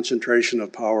further concentration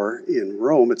of power in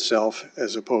Rome itself,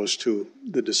 as opposed to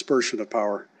the dispersion of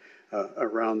power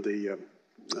around the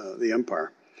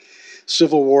empire.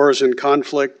 Civil wars and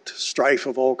conflict, strife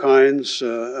of all kinds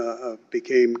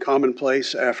became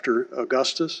commonplace after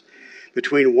Augustus.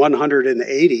 Between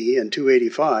 180 and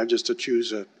 285, just to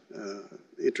choose an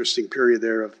interesting period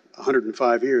there of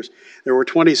 105 years, there were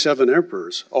 27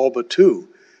 emperors, all but two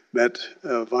met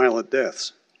violent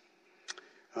deaths.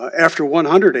 After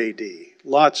 100 AD,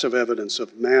 lots of evidence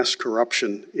of mass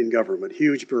corruption in government,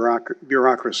 huge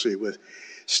bureaucracy with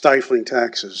stifling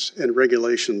taxes and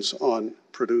regulations on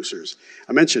producers.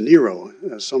 I mentioned Nero.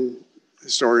 Some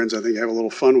historians, I think, have a little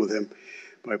fun with him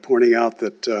by pointing out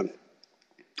that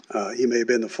he may have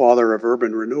been the father of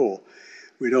urban renewal.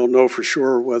 We don't know for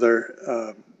sure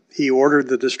whether he ordered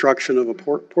the destruction of a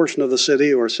portion of the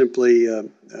city or simply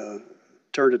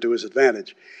turned it to his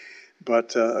advantage.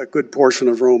 But a good portion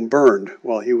of Rome burned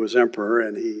while he was emperor,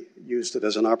 and he used it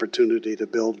as an opportunity to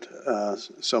build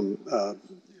some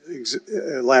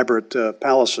elaborate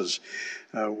palaces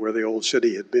where the old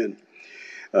city had been.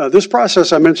 This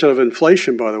process I mentioned of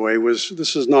inflation, by the way,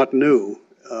 this is not new.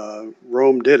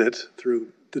 Rome did it through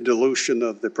the dilution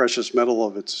of the precious metal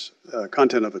of its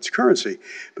content of its currency,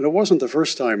 but it wasn't the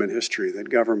first time in history that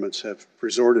governments have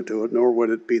resorted to it, nor would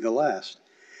it be the last.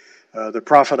 The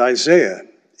prophet Isaiah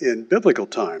in biblical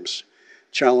times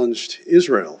challenged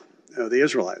Israel, the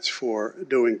Israelites, for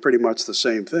doing pretty much the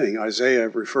same thing. Isaiah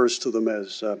refers to them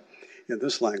as, in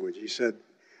this language, he said,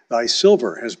 "Thy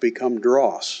silver has become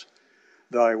dross,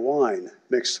 thy wine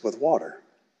mixed with water."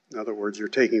 In other words, you're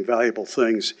taking valuable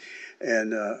things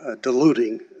and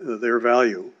diluting their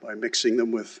value by mixing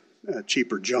them with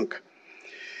cheaper junk.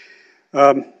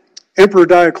 Emperor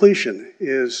Diocletian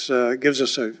gives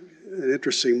us an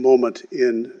interesting moment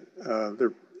in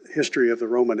the history of the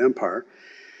Roman Empire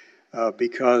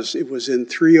because it was in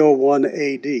 301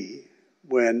 AD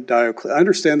when Diocletian, I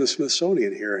understand the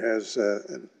Smithsonian here has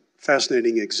a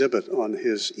fascinating exhibit on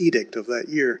his edict of that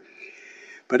year.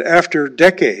 But after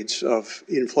decades of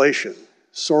inflation,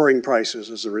 soaring prices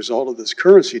as a result of this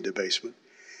currency debasement,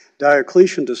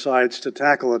 Diocletian decides to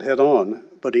tackle it head on,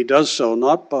 but he does so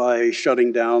not by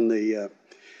shutting down the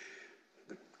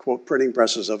quote printing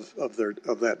presses of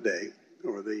that day,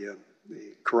 or the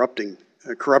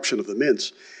corruption of the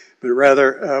mints, but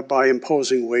rather by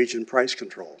imposing wage and price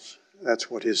controls.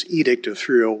 That's what his edict of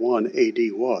 301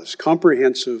 AD was: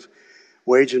 comprehensive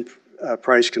wage and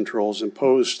price controls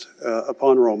imposed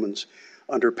upon Romans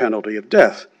under penalty of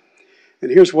death. And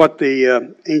here's what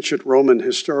the ancient Roman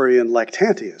historian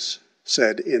Lactantius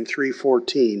said in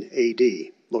 314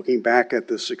 AD, looking back at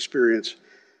this experience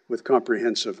with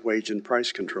comprehensive wage and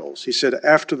price controls. He said,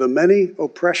 "After the many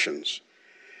oppressions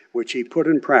which he put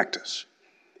in practice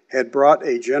had brought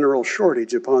a general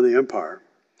shortage upon the empire,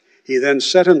 he then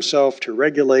set himself to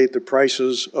regulate the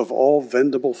prices of all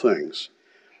vendible things.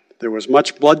 There was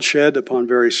much bloodshed upon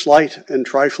very slight and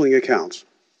trifling accounts,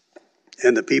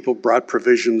 and the people brought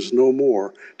provisions no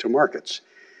more to markets,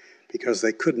 because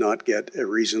they could not get a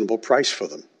reasonable price for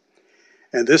them.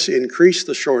 And this increased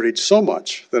the shortage so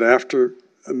much that after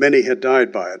many had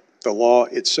died by it, the law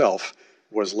itself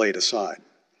was laid aside."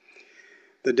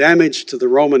 The damage to the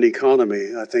Roman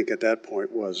economy, I think at that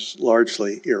point, was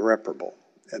largely irreparable.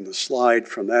 And the slide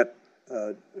from that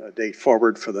date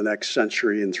forward for the next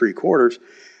century and 3/4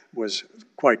 was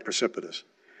quite precipitous.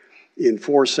 In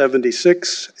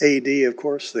 476 AD, of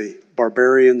course, the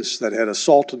barbarians that had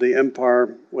assaulted the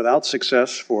empire without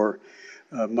success for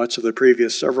much of the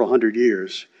previous several hundred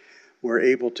years were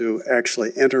able to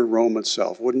actually enter Rome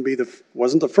itself.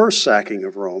 Wasn't the first sacking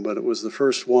of Rome, but it was the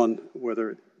first one where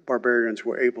the barbarians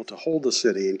were able to hold the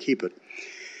city and keep it.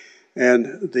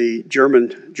 And the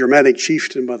Germanic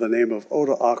chieftain by the name of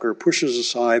Odoacer pushes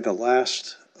aside the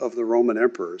last of the Roman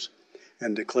emperors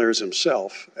and declares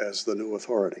himself as the new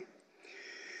authority.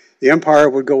 The empire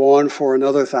would go on for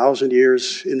another 1,000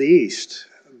 years in the east,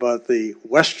 but the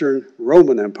Western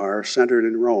Roman Empire, centered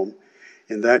in Rome,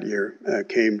 in that year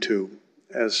came to,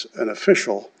 as an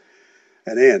official,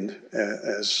 an end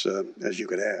as you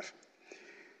could have.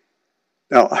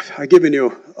 Now, I've given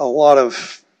you a lot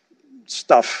of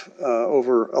stuff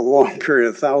over a long period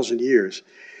of 1,000 years.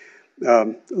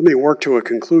 Let me work to a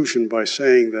conclusion by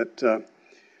saying that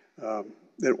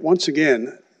once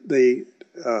again,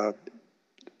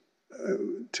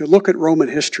 to look at Roman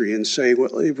history and say,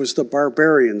 well, it was the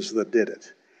barbarians that did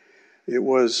it. It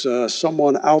was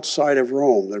someone outside of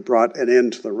Rome that brought an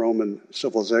end to the Roman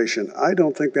civilization. I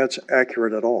don't think that's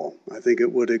accurate at all. I think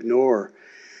it would ignore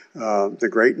the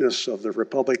greatness of the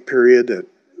Republic period that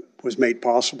was made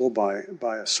possible by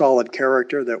a solid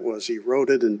character that was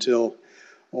eroded until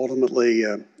ultimately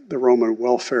the Roman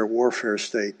welfare warfare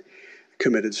state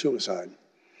committed suicide.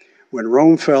 When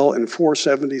Rome fell in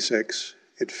 476,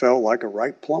 it fell like a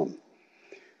ripe plum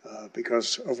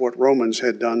because of what Romans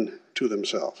had done to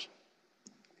themselves.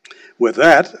 With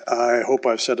that, I hope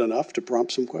I've said enough to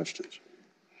prompt some questions.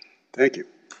 Thank you.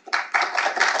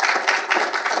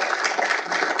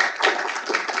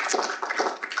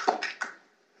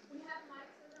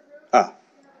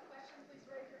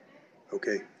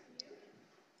 Okay.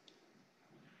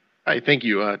 Hi, thank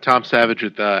you. Tom Savage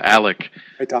with ALEC.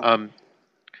 Hey, Tom.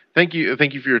 Thank you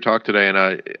for your talk today.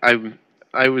 And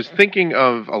I was thinking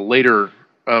of a later,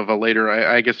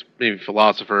 I guess maybe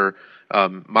philosopher,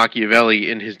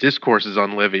 Machiavelli, in his discourses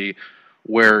on Livy,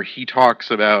 where he talks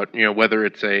about, whether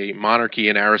it's a monarchy,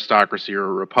 an aristocracy, or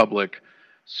a republic,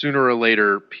 sooner or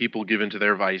later people give into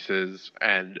their vices,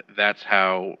 and that's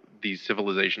how these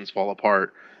civilizations fall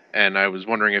apart. And I was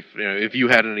wondering if you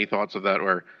had any thoughts of that,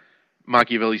 where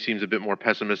Machiavelli seems a bit more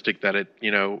pessimistic that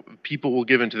people will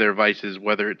give into their vices,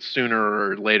 whether it's sooner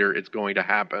or later, it's going to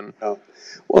happen. Oh.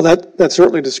 Well, that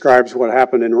certainly describes what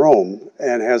happened in Rome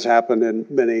and has happened in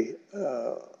many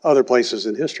other places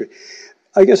in history.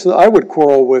 I guess I would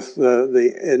quarrel with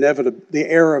the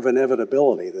air of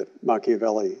inevitability that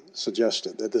Machiavelli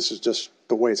suggested, that this is just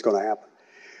the way it's going to happen.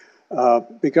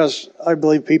 Because I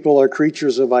believe people are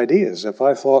creatures of ideas. If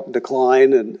I thought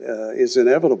decline is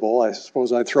inevitable, I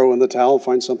suppose I'd throw in the towel and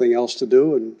find something else to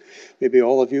do, and maybe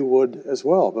all of you would as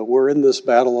well. But we're in this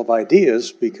battle of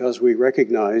ideas because we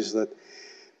recognize that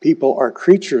people are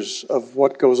creatures of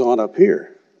what goes on up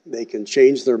here. They can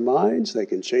change their minds, they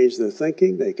can change their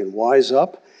thinking, they can wise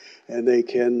up, and they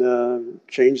can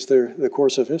change the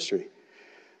course of history.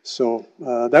 So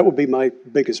that would be my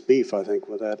biggest beef, I think,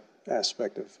 with that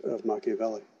aspect of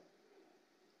Machiavelli.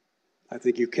 I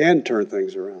think you can turn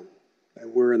things around,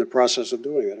 and we're in the process of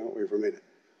doing it, aren't we, Romita?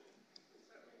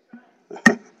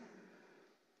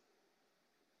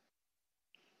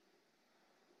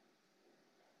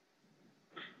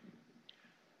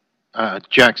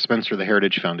 Jack Spencer, the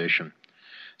Heritage Foundation.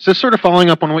 So, sort of following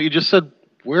up on what you just said,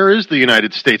 where is the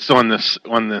United States on this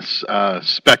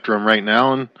spectrum right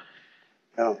now, and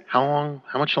how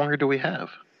much longer do we have?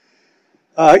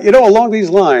 Along these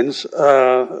lines,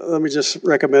 let me just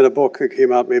recommend a book that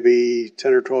came out maybe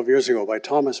 10 or 12 years ago by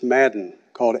Thomas Madden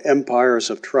called Empires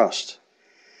of Trust.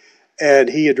 And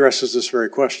he addresses this very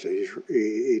question.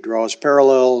 He draws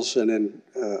parallels and then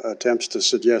attempts to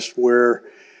suggest where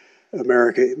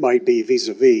America might be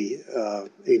vis-a-vis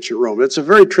ancient Rome. It's a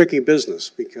very tricky business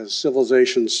because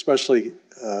civilizations, especially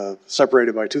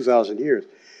separated by 2,000 years,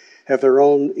 have their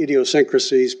own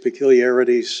idiosyncrasies,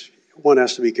 peculiarities. One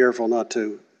has to be careful not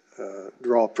to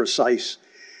draw precise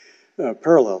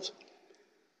parallels.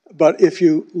 But if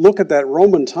you look at that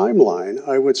Roman timeline,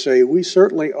 I would say we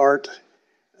certainly aren't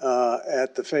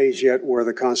at the phase yet where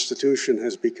the Constitution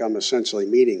has become essentially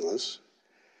meaningless.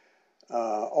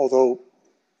 Although,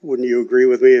 wouldn't you agree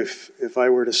with me if I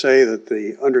were to say that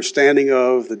the understanding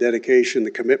of, the dedication,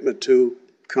 the commitment to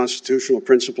constitutional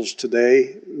principles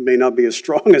today may not be as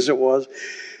strong as it was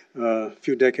a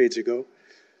few decades ago?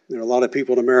 There are a lot of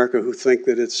people in America who think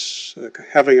that it's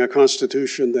having a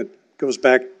constitution that goes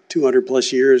back 200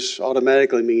 plus years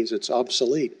automatically means it's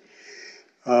obsolete.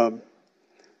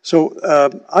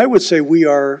 So I would say we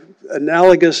are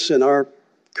analogous in our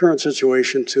current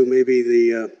situation to maybe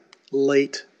the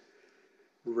late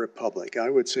Republic. I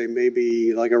would say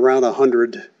maybe like around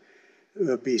 100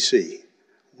 BC,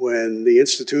 when the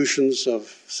institutions of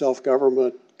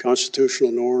self-government,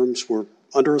 constitutional norms were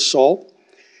under assault.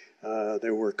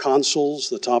 There were consuls,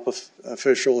 the top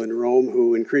official in Rome,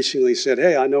 who increasingly said,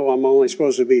 "Hey, I know I'm only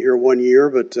supposed to be here 1 year,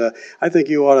 but I think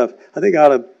I ought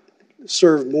to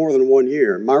serve more than 1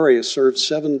 year." Marius served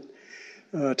 7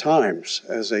 times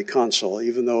as a consul,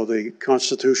 even though the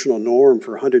constitutional norm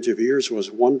for hundreds of years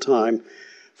was 1 time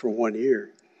for 1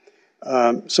 year.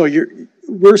 So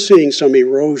we're seeing some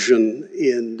erosion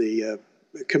in the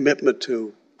commitment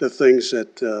to the things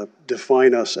that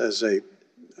define us as a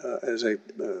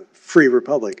free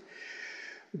republic.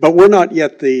 But we're not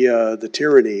yet the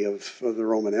tyranny of the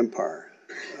Roman Empire.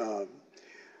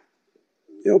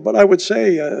 But I would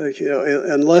say,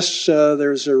 unless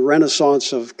there's a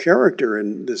renaissance of character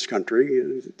in this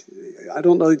country, I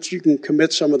don't know that you can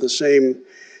commit some of the same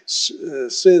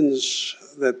sins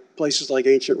that places like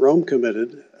ancient Rome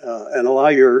committed and allow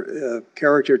your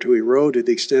character to erode to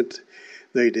the extent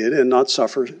they did and not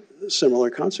suffer similar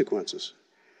consequences.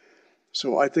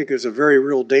 So I think there's a very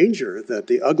real danger that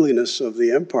the ugliness of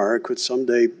the empire could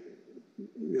someday,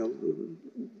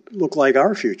 look like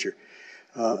our future,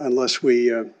 unless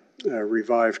we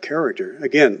revive character.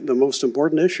 Again, the most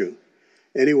important issue,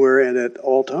 anywhere and at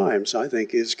all times, I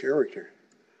think, is character.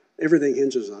 Everything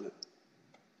hinges on it.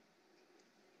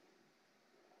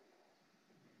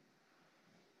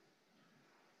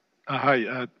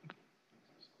 Hi.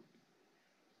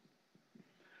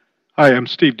 Hi, I'm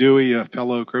Steve Dewey, a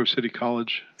fellow Grove City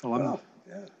College alumni. Oh,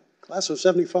 yeah. Class of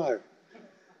 75.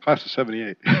 Class of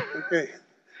 78. Okay.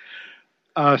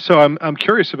 So I'm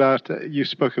curious about, you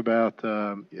spoke about,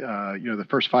 the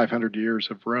first 500 years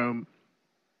of Rome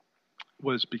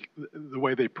was the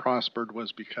way they prospered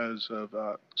was because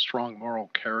of strong moral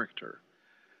character.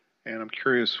 And I'm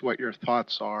curious what your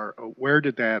thoughts are. Where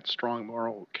did that strong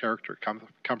moral character come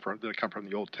from? Did it come from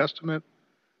the Old Testament,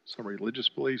 some religious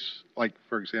beliefs? Like,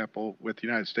 for example, with the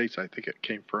United States, I think it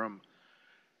came from,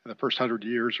 in the first 100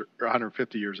 years or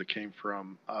 150 years, it came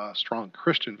from strong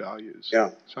Christian values. Yeah.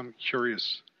 So I'm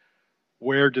curious,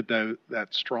 where did that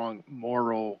strong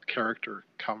moral character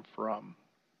come from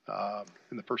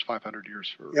in the first 500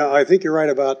 years. Yeah, I think you're right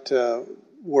about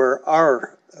where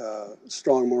our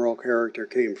strong moral character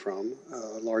came from,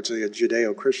 largely a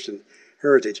Judeo-Christian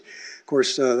heritage. Of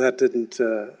course,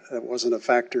 that wasn't a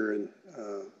factor in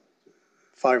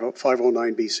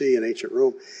 509 BC in ancient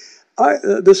Rome.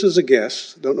 This is a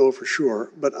guess, don't know for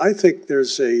sure, but I think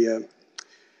there's you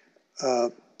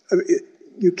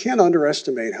can't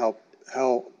underestimate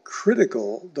how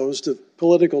critical those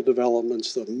political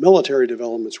developments, the military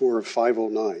developments were of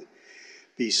 509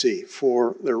 BC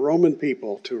for the Roman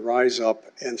people to rise up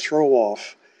and throw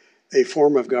off a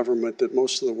form of government that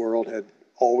most of the world had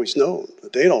always known,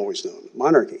 that they'd always known,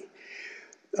 monarchy.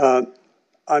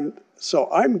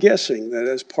 So I'm guessing that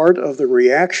as part of the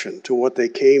reaction to what they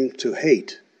came to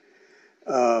hate,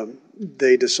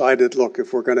 they decided, look,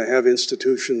 if we're going to have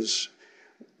institutions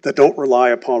that don't rely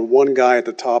upon one guy at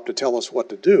the top to tell us what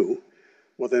to do,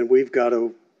 well, then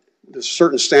there's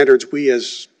certain standards we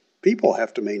as people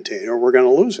have to maintain, or we're going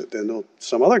to lose it. Then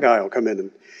some other guy will come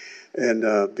in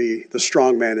and be the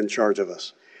strong man in charge of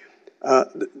us.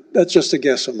 That's just a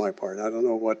guess on my part. I don't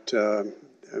know what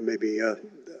maybe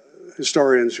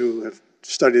historians who have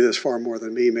studied this far more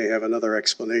than me may have another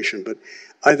explanation, but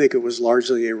I think it was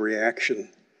largely a reaction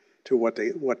to what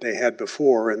they had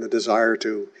before and the desire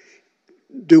to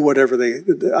do whatever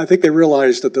I think they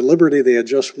realized that the liberty they had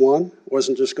just won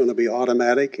wasn't just going to be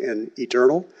automatic and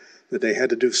eternal, that they had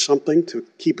to do something to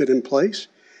keep it in place.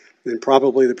 And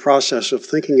probably the process of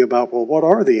thinking about, well, what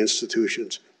are the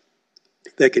institutions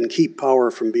that can keep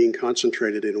power from being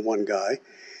concentrated in one guy?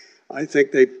 I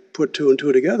think they put two and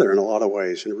two together in a lot of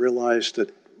ways and realized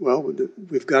that, well,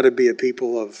 we've got to be a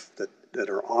people that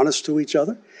are honest to each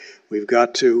other. We've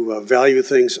got to value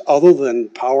things other than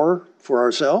power for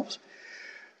ourselves.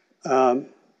 I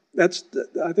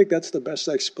think that's the best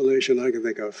explanation I can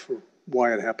think of for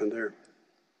why it happened there.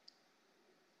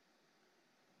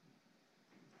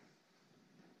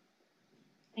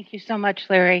 Thank you so much,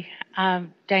 Larry.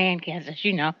 Diane Kansas,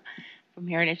 you know, from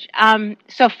Heritage.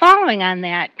 So following on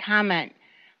that comment,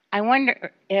 I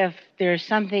wonder if there's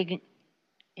something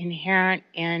inherent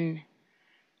in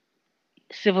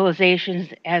civilizations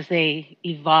as they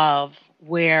evolve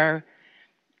where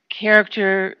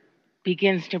character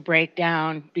begins to break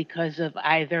down because of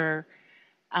either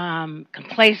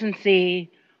complacency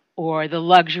or the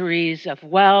luxuries of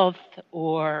wealth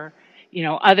or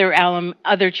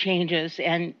other changes,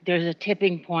 and there's a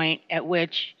tipping point at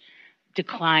which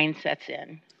decline sets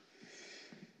in.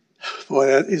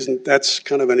 Boy, that's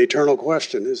kind of an eternal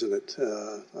question, isn't it?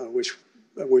 I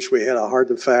wish we had a hard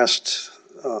and fast,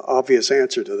 obvious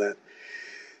answer to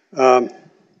that.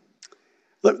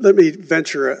 Let me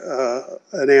venture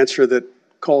an answer that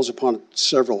calls upon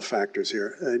several factors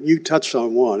here. And you touched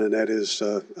on one, and that is,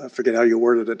 I forget how you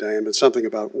worded it, Diane, but something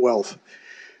about wealth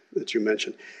that you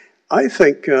mentioned. I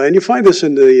think, and you find this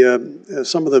in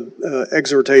some of the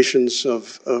exhortations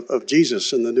of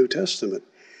Jesus in the New Testament,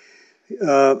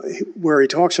 where he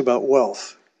talks about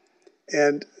wealth.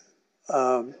 And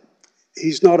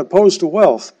he's not opposed to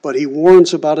wealth, but he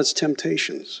warns about its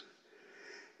temptations.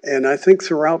 And I think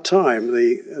throughout time,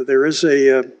 there is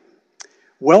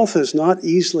wealth is not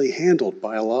easily handled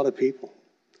by a lot of people.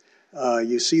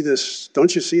 You see this,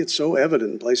 don't you see it so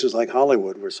evident in places like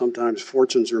Hollywood, where sometimes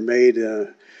fortunes are made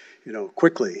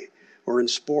quickly, or in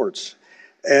sports.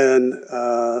 And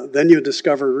then you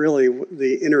discover really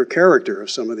the inner character of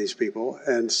some of these people,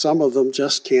 and some of them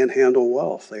just can't handle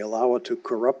wealth. They allow it to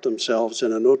corrupt themselves,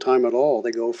 and in no time at all, they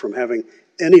go from having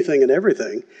anything and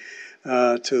everything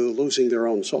to losing their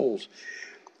own souls.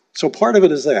 So part of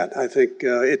it is that. I think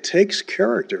it takes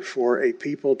character for a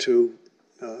people to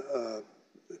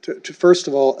first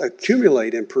of all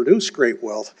accumulate and produce great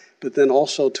wealth, but then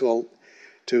also to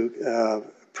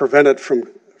prevent it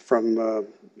from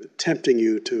tempting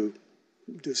you to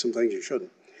do some things you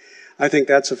shouldn't. I think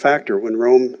that's a factor. When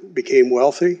Rome became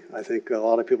wealthy, I think a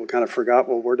lot of people kind of forgot,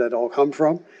 well, where did that all come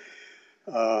from?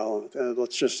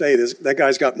 Let's just say that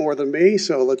guy's got more than me,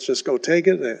 so let's just go take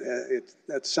it.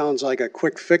 That sounds like a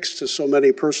quick fix to so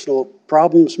many personal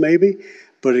problems, maybe,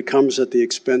 but it comes at the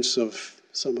expense of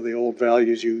some of the old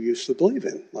values you used to believe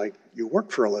in, like you work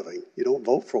for a living, you don't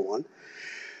vote for one.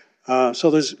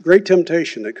 So there's great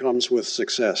temptation that comes with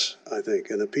success, I think,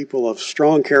 and the people of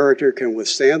strong character can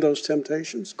withstand those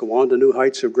temptations, go on to new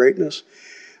heights of greatness,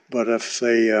 but if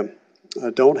they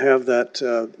don't have that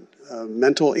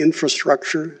mental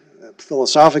infrastructure,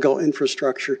 philosophical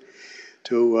infrastructure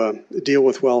to deal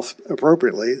with wealth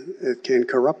appropriately, it can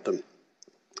corrupt them.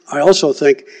 I also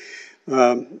think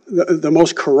the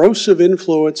most corrosive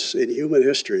influence in human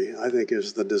history, I think,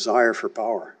 is the desire for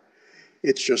power.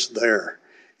 It's just there.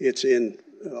 It's in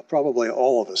probably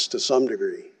all of us to some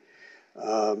degree.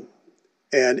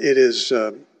 And it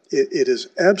is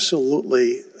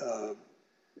absolutely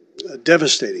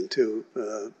devastating to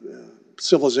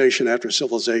civilization after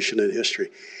civilization in history.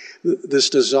 This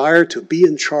desire to be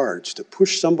in charge, to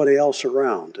push somebody else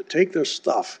around, to take their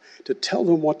stuff, to tell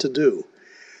them what to do.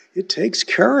 It takes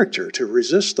character to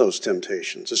resist those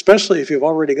temptations, especially if you've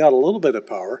already got a little bit of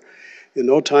power. In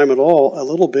no time at all, a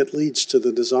little bit leads to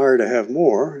the desire to have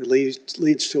more. It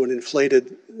leads to an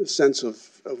inflated sense of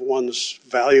one's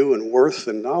value and worth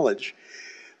and knowledge.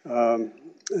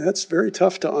 That's very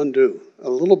tough to undo. A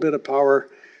little bit of power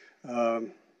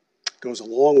goes a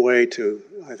long way to,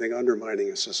 I think,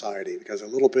 undermining a society, because a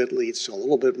little bit leads to a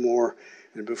little bit more,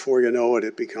 and before you know it,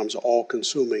 it becomes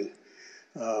all-consuming.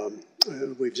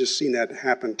 We've just seen that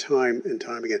happen time and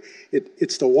time again.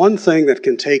 It's the one thing that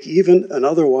can take even an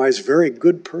otherwise very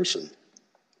good person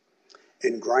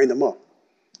and grind them up.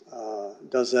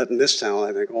 Does that in this town,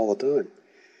 I think, all the time.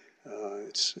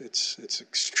 It's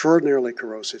extraordinarily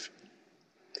corrosive.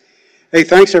 Hey,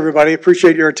 thanks, everybody.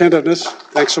 Appreciate your attentiveness.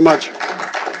 Thanks so much.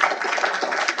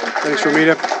 Thanks,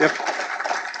 Romita. Yep.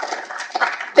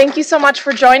 Thank you so much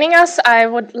for joining us. I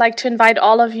would like to invite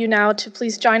all of you now to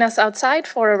please join us outside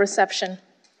for a reception.